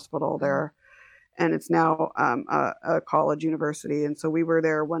mental hospital there, and it's now a college university. And so we were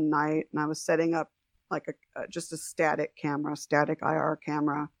there one night, and I was setting up like just a static IR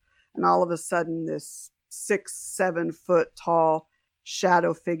camera, and all of a sudden this 6-7 foot tall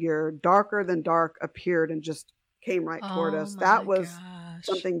shadow figure, darker than dark, appeared and just came right toward us. That was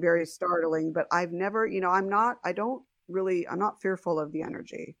something very startling. But I've never, I'm not fearful of the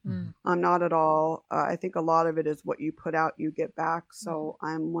energy. I'm not at all. I think a lot of it is what you put out, you get back. So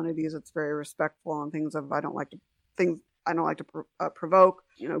I'm one of these that's very respectful on things of, I don't like to provoke,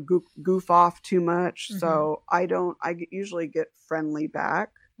 goof off too much. So I usually get friendly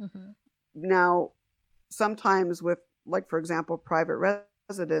back. Now, sometimes with, like, for example, private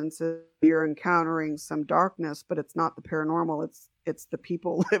residences, you're encountering some darkness, but it's not the paranormal, it's the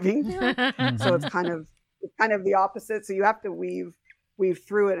people living there. So it's kind of the opposite. So you have to weave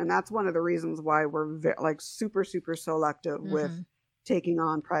through it. And that's one of the reasons why we're super, super selective with taking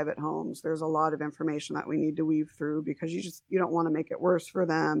on private homes. There's a lot of information that we need to weave through, because you don't want to make it worse for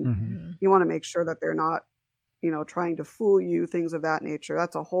them. You want to make sure that they're not, trying to fool you, things of that nature.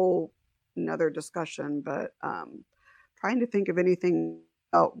 That's a whole another discussion, but trying to think of anything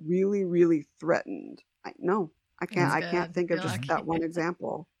felt really, really threatened. I can't think of just that one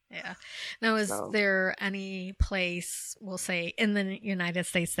example. Yeah. Now, is there any place, we'll say, in the United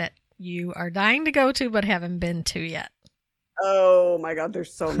States that you are dying to go to but haven't been to yet? Oh my God,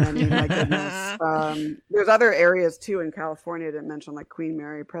 there's so many. My goodness. There's other areas too in California I didn't mention, like Queen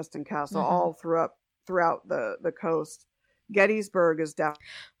Mary, Preston Castle, all throughout the coast. Gettysburg is down.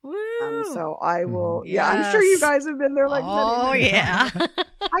 So I will. Yes. Yeah, I'm sure you guys have been there. Yeah.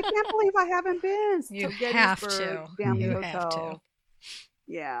 I can't believe I haven't been. You have to. You have to.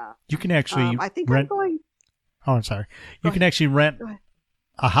 Yeah. You can actually. I think rent... I'm going. Oh, I'm sorry. You can actually rent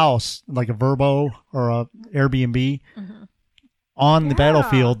a house, like a Verbo or a Airbnb, on the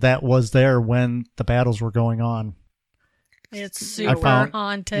battlefield that was there when the battles were going on. It's super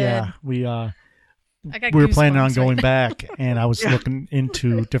haunted. Yeah, we were planning on going back, and I was looking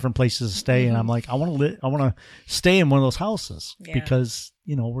into different places to stay, and I'm like, I want to stay in one of those houses because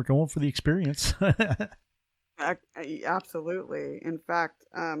we're going for the experience. Absolutely. In fact,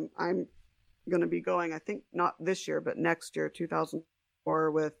 I'm going to be going, I think not this year, but next year,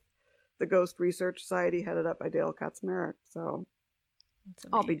 2004, with the Ghost Research Society, headed up by Dale Katzmarek. So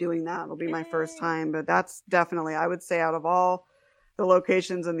I'll be doing that. It'll be my first time, but that's definitely, I would say, out of all the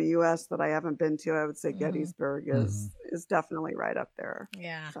locations in the U.S. that I haven't been to, I would say Gettysburg is definitely right up there.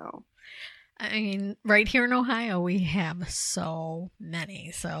 Yeah. So, I mean, right here in Ohio, we have so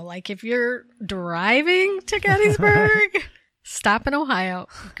many. So, like, if you're driving to Gettysburg, stop in Ohio,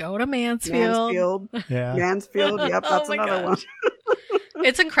 go to Mansfield. Yeah. Mansfield. Yep, that's another one.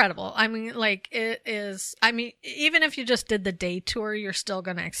 It's incredible. I mean, like it is. I mean, even if you just did the day tour, you're still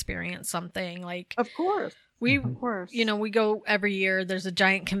going to experience something. Like, Of course. we, Of course. we go every year. There's a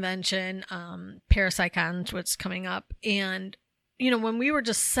giant convention, Parapsychon, which is coming up, and when we were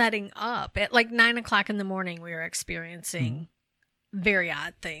just setting up at like 9:00 in the morning, we were experiencing very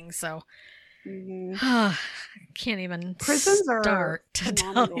odd things. So. Mhm. I can't even Prisons are start to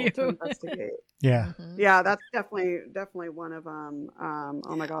tell phenomenal you. to investigate. Yeah. Mhm. Yeah, that's definitely one of them.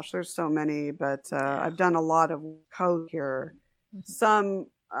 Oh my gosh, there's so many, but I've done a lot of code here. Mhm. Some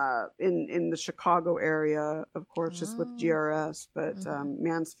in the Chicago area, of course, just with Oh. GRS, but Mhm.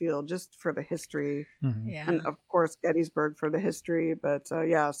 Mansfield just for the history, Mhm. Yeah. and of course Gettysburg for the history. But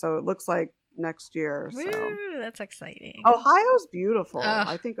yeah, so it looks like next year. So Woo, that's exciting. Ohio's beautiful. Ugh,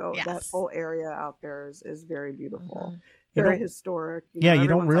 I think that yes. whole area out there is very beautiful. Mhm. You Very don't- historic. Yeah, you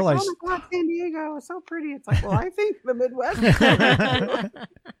don't everyone's realize- Like, oh my God, San Diego is so pretty. It's like, well, I think the Midwest is pretty too.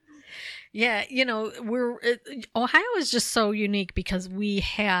 Yeah, Ohio is just so unique because we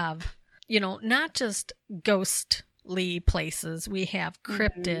have, not just ghostly places. We have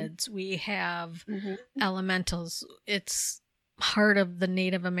cryptids. We have Mhm. elementals. It's part of the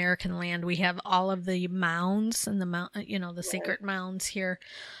Native American land. We have all of the mounds and the sacred mounds here.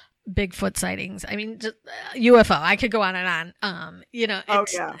 Bigfoot sightings. I mean, just, UFO. I could go on and on. It's, Oh,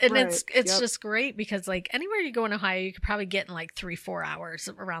 yeah, and right. it's Yep. just great because like anywhere you go in Ohio, you could probably get in like 3-4 hours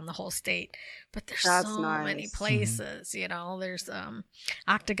around the whole state. But there's That's so many nice. places. There's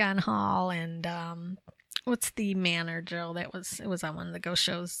Octagon Hall and what's the manor, Joe? It was on one of the ghost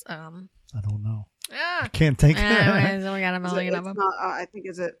shows. I don't know. Ah, I can't think. anyways, we got a Is it- million of it's them. not, I think,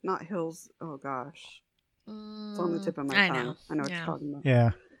 is it not Hills? Oh gosh, it's on the tip of my I tongue. know. I know what Yeah. you're talking about.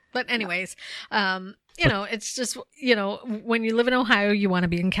 Yeah. But anyways, it's just, when you live in Ohio, you want to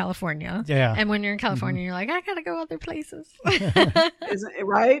be in California. Yeah. And when you're in California, you're like, I got to go other places. Isn't it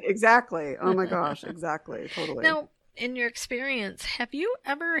right? Exactly. Oh my gosh, exactly. Totally. Now, in your experience, have you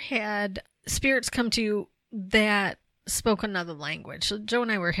ever had spirits come to you that spoke another language? So Joe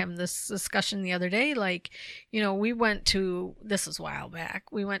and I were having this discussion the other day. Like, we went to, this was a while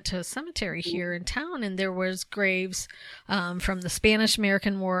back, we went to a cemetery here in town and there was graves from the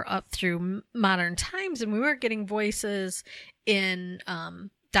Spanish-American War up through modern times. And we were getting voices in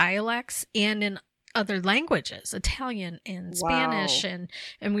dialects and in other languages, Italian and Spanish. Wow.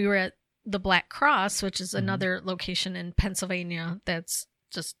 And we were at the Black Cross, which is another location in Pennsylvania that's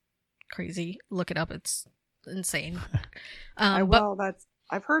just crazy. Look it up. It's insane.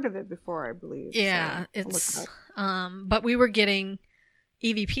 I've heard of it before, I believe. Yeah, so I'll look it's it up. but we were getting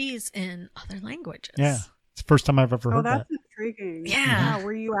EVPs in other languages. Yeah. It's the first time I've ever Oh, heard that. that's intriguing. Yeah.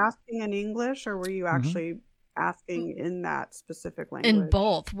 Were you asking in English or were you actually asking in that specific language? In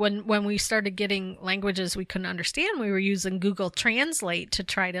both. When we started getting languages we couldn't understand, we were using Google Translate to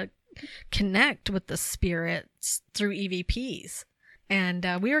try to connect with the spirits through EVPs. And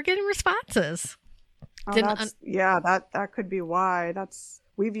we were getting responses. Oh, Didn't that could be why.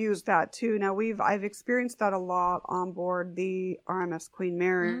 We've used that too. Now I've experienced that a lot on board the RMS Queen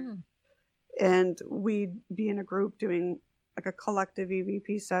Mary, and we'd be in a group doing like a collective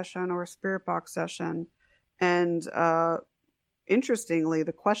EVP session or a spirit box session, and interestingly,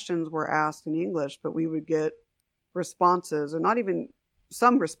 the questions were asked in English, but we would get responses, or not even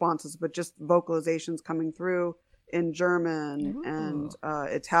some responses, but just vocalizations coming through in German and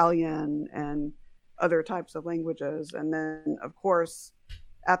Italian and other types of languages. And then, of course,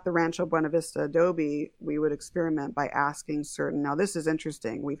 at the Rancho Buena Vista Adobe, we would experiment by asking certain. Now, this is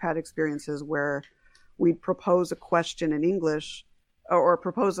interesting. We've had experiences where we'd propose a question in English or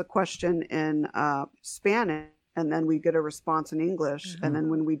propose a question in Spanish, and then we'd get a response in English. And then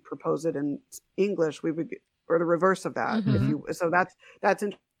when we'd propose it in English, we would get, or the reverse of that. So that's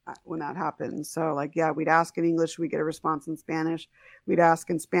interesting when that happens. So like, yeah, we'd ask in English, we get a response in Spanish. We'd ask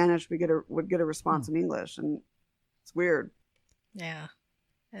in Spanish, would get a response in English, and it's weird. Yeah.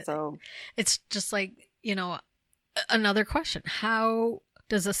 So It's just like, another question. How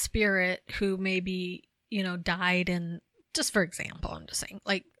does a spirit who maybe, died in, just for example, I'm just saying,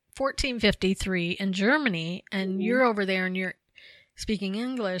 like 1453 in Germany, and you're over there and you're speaking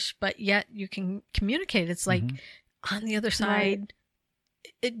English, but yet you can communicate. It's like on the other side,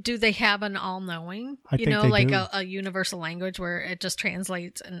 do they have an all-knowing, I think they like do. a universal language where it just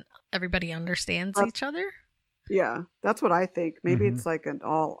translates and everybody understands each other? yeah, that's what I think. Maybe it's like an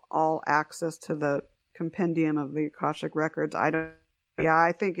all access to the compendium of the Akashic records. I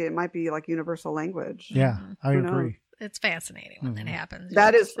think it might be like universal language. Yeah, I Who knows? agree. It's fascinating when that happens.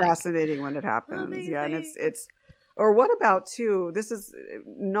 That You're is just like, fascinating when it happens. Yeah, and amazing. it's or what about too? This is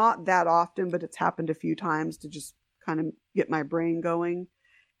not that often, but it's happened a few times to just kind of get my brain going.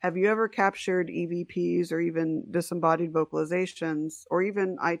 Have you ever captured EVPs or even disembodied vocalizations or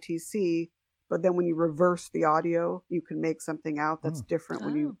even ITC? But then when you reverse the audio, you can make something out that's different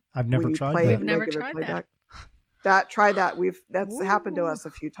when you I've never when you tried play that. it We've never regular tried playback. Try that. That's happened to Ooh. us a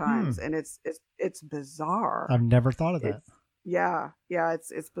few times, and it's bizarre. I've never thought of that.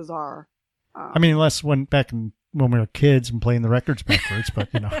 It's bizarre. I mean, unless when we were kids and playing the records backwards, but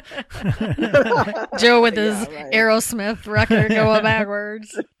you know. Joe with his right. Aerosmith record going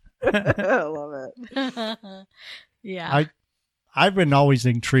backwards. I love it. Yeah. I've been always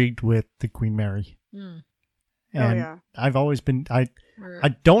intrigued with the Queen Mary. Mm. And I've always been, I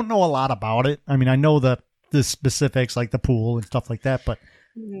don't know a lot about it. I mean, I know the specifics like the pool and stuff like that, but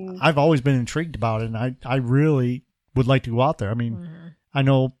I've always been intrigued about it. And I really would like to go out there. I mean, I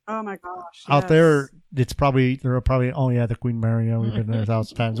know Oh my gosh. out there, there are probably, oh yeah, the Queen Mary. Yeah, we've been there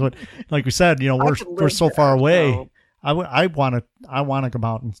 1,000 times. But like we said, you know, we're so far away. So. I want to come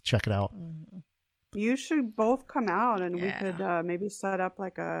out and check it out. You should both come out, and we could maybe set up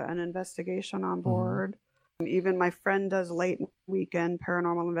like an investigation on board. Even my friend does late weekend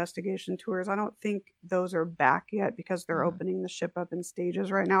paranormal investigation tours. I don't think those are back yet because they're opening the ship up in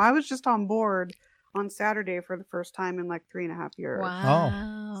stages right now. I was just on board on Saturday for the first time in like 3.5 years.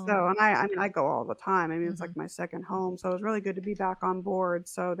 Wow. So, and I mean, I go all the time. I mean, it's like my second home. So it was really good to be back on board.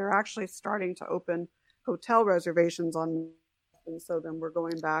 So they're actually starting to open hotel reservations on, and so then we're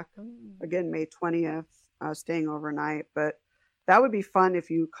going back again May 20th, staying overnight. But that would be fun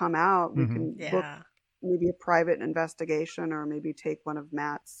if you come out. We can book maybe a private investigation, or maybe take one of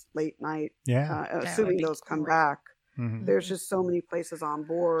Matt's late night. Assuming those come back. There's just so many places on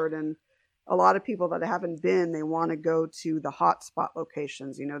board, and a lot of people that haven't been, they want to go to the hotspot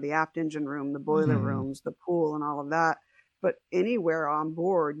locations. You know, the aft engine room, the boiler rooms, the pool, and all of that. But anywhere on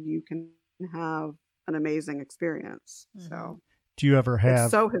board, you can have an amazing experience. So. Do you ever have...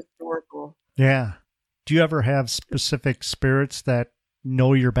 It's so historical. Yeah. Do you ever have specific spirits that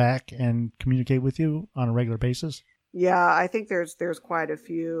know you're back and communicate with you on a regular basis? Yeah, I think there's quite a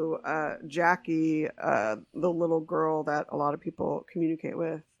few. Jackie, the little girl that a lot of people communicate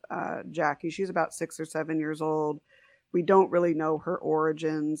with, Jackie, she's about 6 or 7 years old. We don't really know her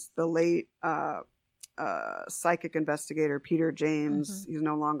origins. The late psychic investigator, Peter James, he's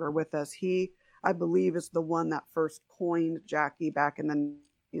no longer with us. He, I believe, is the one that first coined Jackie back in the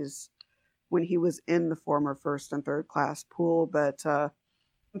 90s when he was in the former first and third class pool. But some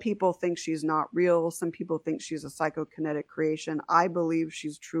people think she's not real. Some people think she's a psychokinetic creation. I believe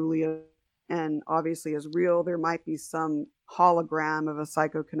she's truly and obviously is real. There might be some hologram of a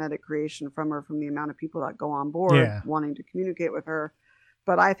psychokinetic creation from her, from the amount of people that go on board wanting to communicate with her.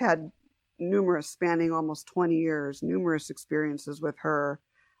 But I've had numerous, spanning almost 20 years, numerous experiences with her.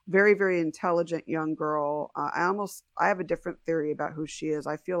 Very, very intelligent young girl. I have a different theory about who she is.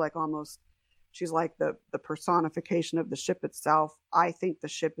 I feel like almost she's like the personification of the ship itself. I think the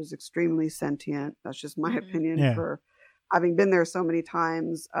ship is extremely sentient. That's just my opinion for having been there so many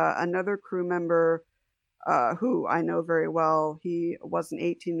times. Another crew member who I know very well, he was an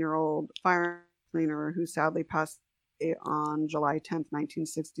 18-year-old fire cleaner who sadly passed away on July 10th,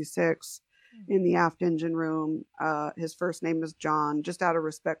 1966. In the aft engine room. His first name is John. Just out of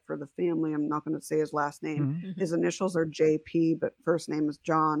respect for the family, I'm not going to say his last name. His initials are JP, but first name is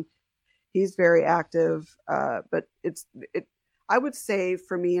John. He's very active, but I would say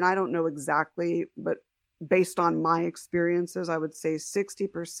for me, and I don't know exactly, but based on my experiences, I would say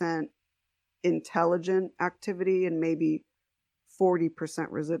 60% intelligent activity and maybe 40%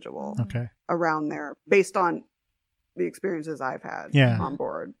 residual around there, based on the experiences I've had on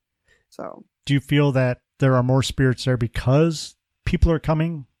board. So, do you feel that there are more spirits there because people are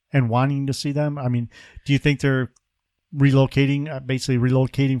coming and wanting to see them? I mean, do you think they're basically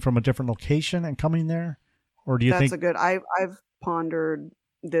relocating from a different location and coming there? Or do you think... That's a good... I've pondered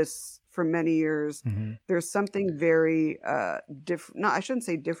this for many years. There's something very different. No, I shouldn't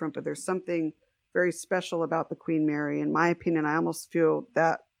say different, but there's something very special about the Queen Mary. In my opinion, I almost feel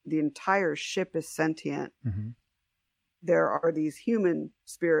that the entire ship is sentient. There are these human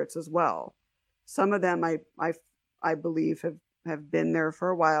spirits as well. Some of them I believe have been there for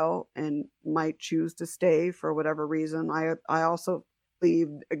a while and might choose to stay for whatever reason. I also believe,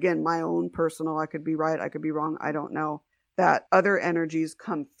 again, my own personal, I could be right, I could be wrong, I don't know, that other energies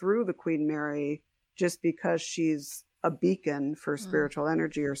come through the Queen Mary just because she's a beacon for spiritual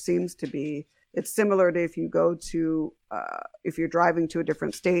energy, or seems to be. It's similar to if you go to, if you're driving to a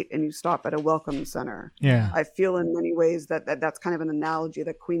different state and you stop at a welcome center. I feel in many ways that's kind of an analogy,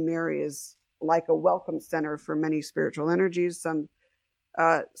 that Queen Mary is like a welcome center for many spiritual energies. Some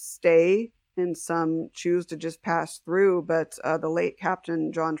stay and some choose to just pass through. But the late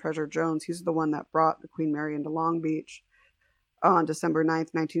Captain John Treasure Jones, he's the one that brought the Queen Mary into Long Beach on December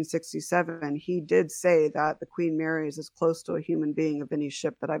 9th, 1967. He did say that the Queen Mary is as close to a human being of any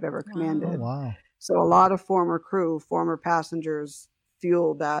ship that I've ever commanded. Oh, wow. So a lot of former crew, former passengers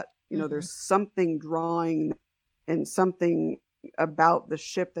feel that, there's something drawing and something about the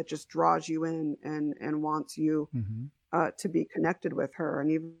ship that just draws you in and wants you to be connected with her. And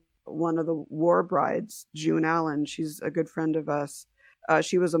even one of the war brides, June Allen, she's a good friend of us.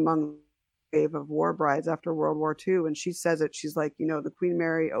 She was among the wave of war brides after World War II. And she says it, she's like, the Queen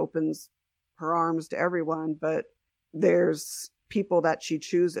Mary opens her arms to everyone, but there's people that she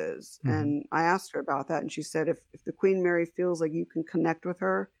chooses. And I asked her about that. And she said, if the Queen Mary feels like you can connect with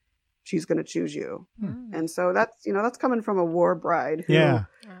her, she's going to choose you. And so that's coming from a war bride who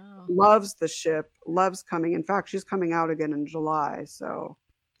loves the ship, loves coming. In fact, she's coming out again in July. So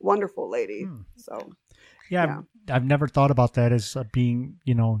wonderful lady. So I've never thought about that as being,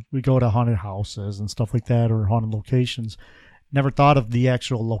 we go to haunted houses and stuff like that, or haunted locations. Never thought of the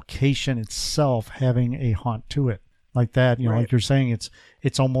actual location itself having a haunt to it like that. Like you're saying,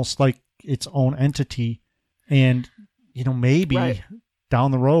 it's almost like its own entity. And, maybe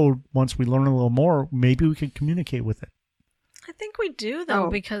down the road, once we learn a little more, maybe we can communicate with it. I think we do, though,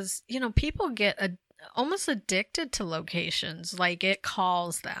 because, people get almost addicted to locations. Like, it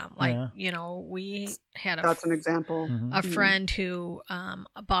calls them. Like, we had that's an example. A friend who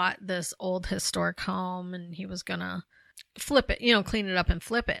bought this old historic home, and he was going to flip it, clean it up and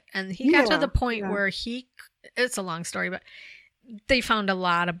flip it. And he got to the point where it's a long story, but they found a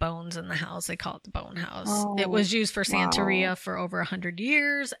lot of bones in the house. They call it the bone house. It was used for Santeria for over 100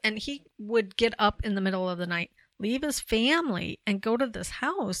 years. And he would get up in the middle of the night, leave his family, and go to this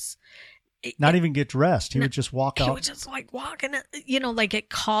house. Not even get dressed. He would just walk out. He would just like walk in, like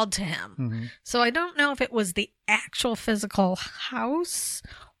it called to him. So I don't know if it was the actual physical house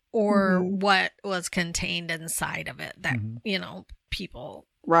or what was contained inside of it that, people...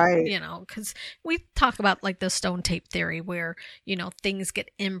 Right. Because we talk about like the stone tape theory where, things get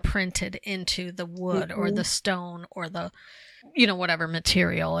imprinted into the wood or the stone or the, whatever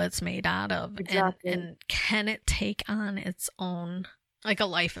material it's made out of. Exactly. And can it take on its own, like a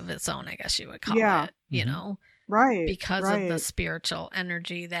life of its own, I guess you would call it, Right. Because of the spiritual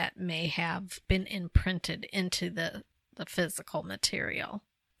energy that may have been imprinted into the physical material.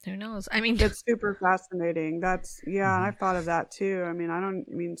 Who knows? I mean, it's super fascinating. That's and I've thought of that too. I mean,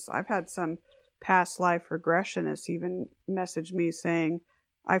 I've had some past life regressionists even message me saying,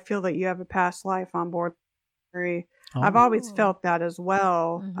 I feel that you have a past life on board. I've always felt that as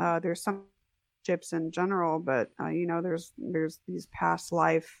well. There's some ships in general, but there's these past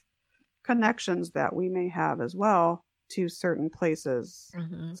life connections that we may have as well to certain places.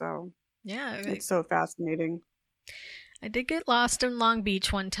 So it's so fascinating. I did get lost in Long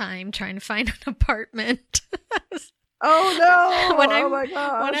Beach one time trying to find an apartment. Oh no! Oh my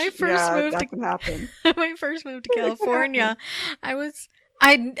gosh! When I first moved that can happen. When I first moved to California, I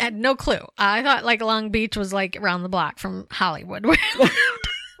had no clue. I thought like Long Beach was like around the block from Hollywood. I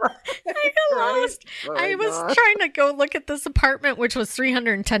got lost. Oh I was trying to go look at this apartment, which was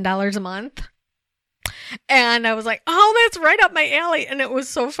 $310 a month. And I was like, oh, that's right up my alley. And it was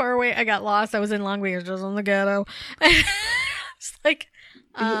so far away. I got lost. I was in Long Beach, just in the ghetto. It's like,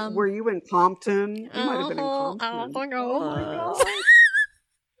 were you in Compton? You might have been in Compton. Oh my God.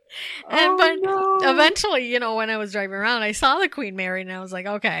 Eventually, when I was driving around, I saw the Queen Mary, and I was like,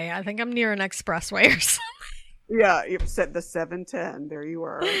 okay, I think I'm near an expressway or something. Yeah, you said the 710. There you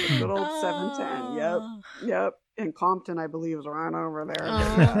are, the good old 710. Yep. In Compton, I believe, is right over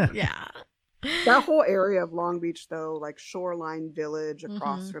there. Yeah. That whole area of Long Beach, though, like Shoreline Village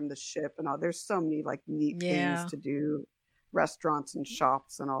across from the ship and all, there's so many like neat things to do, restaurants and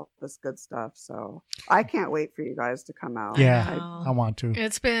shops and all this good stuff. So I can't wait for you guys to come out. Yeah, I want to.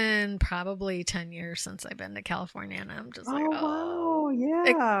 It's been probably 10 years since I've been to California, and I'm just like, wow,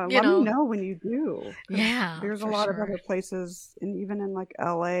 yeah. Let me know when you do. Yeah, there's a lot of other places, and even in like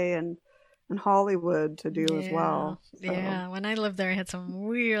LA and Hollywood to do as well. So. Yeah, when I lived there, I had some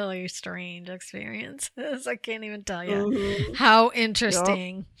really strange experiences. I can't even tell you how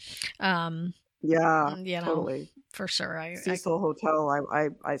interesting. Totally. For sure. Cecil Hotel,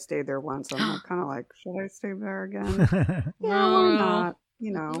 I stayed there once. I'm kind of like, should I stay there again? Why not?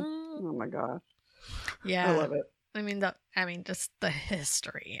 Oh my gosh. Yeah. I love it. Just the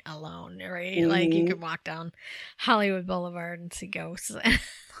history alone, right? Like you could walk down Hollywood Boulevard and see ghosts.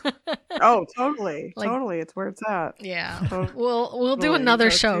 Oh, totally. Totally. It's where it's at. Yeah. We'll do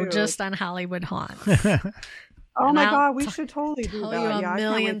another show just on Hollywood haunts. Oh And my I'll God, we should totally do tell that. you Yeah, a I can't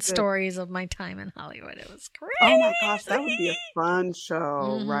million wait to. stories of my time in Hollywood. It was great. Oh my gosh, that would be a fun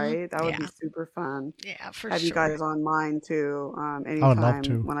show, Mhm. right? That would be Yeah. super fun. Yeah, for Have you sure. guys on mine too? I would love Anytime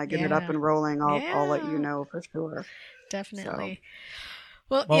to. when I get it up Yeah. and rolling, I'll let you Yeah. know for sure. Definitely.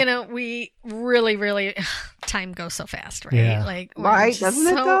 Well, Well- we really time goes so fast, right? Yeah. Like we're Right? just Doesn't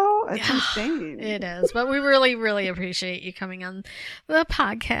it so- though? It's Yeah, insane. It is. But we really appreciate you coming on the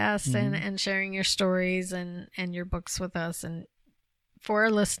podcast Mm-hmm. and sharing your stories and your books with us. And for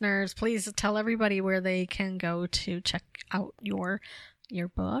our listeners, please tell everybody where they can go to check out your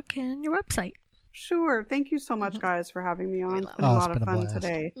book and your website. Sure. Thank you so much, guys, for having me on. It's love been it. a Oh, it's lot of been a fun blast.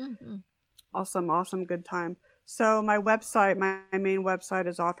 today. Mm-hmm. Awesome, good time. So my website, my main website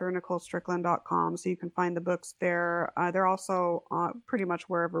is authorNicoleStrickland.com. So you can find the books there. They're also pretty much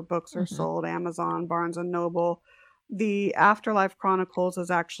wherever books are sold, Amazon, Barnes & Noble. The Afterlife Chronicles is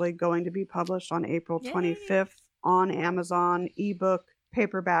actually going to be published on April Yay. 25th on Amazon, ebook,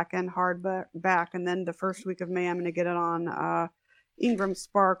 paperback, and hardback. And then the first week of May, I'm going to get it on Ingram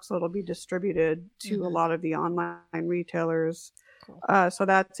Spark, so it'll be distributed to a lot of the online retailers. Cool. So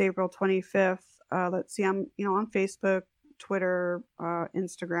that's April 25th. Let's see, I'm on Facebook, Twitter,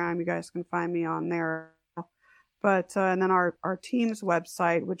 Instagram. You guys can find me on there. But and then our team's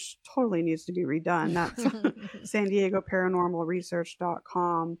website, which totally needs to be redone, that's San Diego Paranormal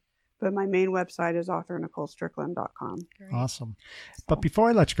Research.com. But my main website is authorNicoleStrickland.com. Great. Awesome. But before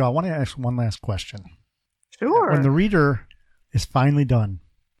I let you go, I want to ask one last question. Sure. When the reader is finally done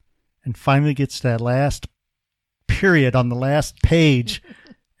and finally gets that last period on the last page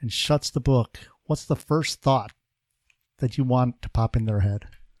and shuts the book, what's the first thought that you want to pop in their head?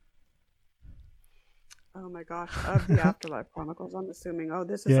 Oh my gosh, of the Afterlife Chronicles, I'm assuming. Oh,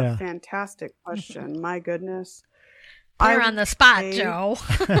 this is Yeah. a fantastic question. My goodness. You're I on the spot, say- Joe.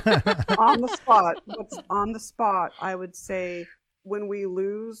 on the spot. What's on the spot? I would say when we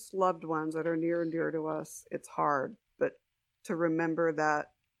lose loved ones that are near and dear to us, it's hard. But to remember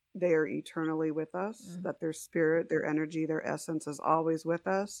that they are eternally with us, that their spirit, their energy, their essence is always with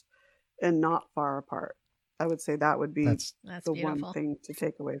us and not far apart. I would say that would be That's That's the beautiful. one thing to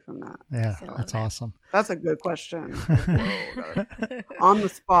take away from that. yeah, I love that's that. awesome. That's a good question. On the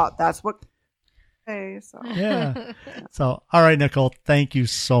spot. That's what. Hey, so Yeah. So, all right, Nicole, thank you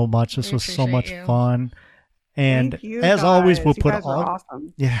so much. This We was so much appreciate you. fun. And thank you, as always, guys. we'll You put guys are all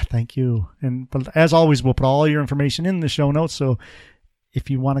awesome. Yeah, thank you. But as always, we'll put all your information in the show notes. So if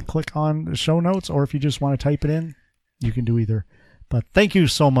you want to click on the show notes or if you just want to type it in, you can do either. But thank you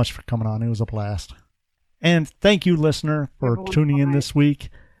so much for coming on. It was a blast. And thank you, listener, for Everyone's tuning in fine. this week.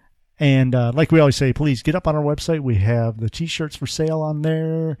 And like we always say, please get up on our website. We have the T-shirts for sale on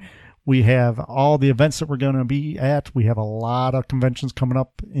there. We have all the events that we're going to be at. We have a lot of conventions coming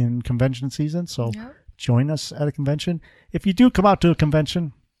up in convention season. So Yep. join us at a convention. If you do come out to a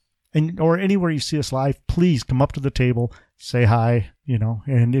convention or anywhere you see us live, please come up to the table, say hi,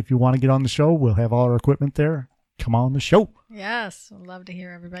 and if you want to get on the show, we'll have all our equipment there. Come on the show. Yes, I'd love to hear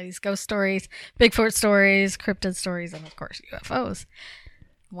everybody's ghost stories, Bigfoot stories, cryptid stories, and of course UFOs.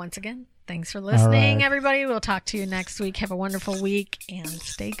 Once again, thanks for listening, right. everybody. We'll talk to you next week. Have a wonderful week and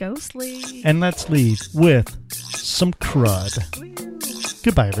stay ghostly. And let's leave with some crud.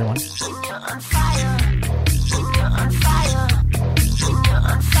 Goodbye, everyone. You're on fire.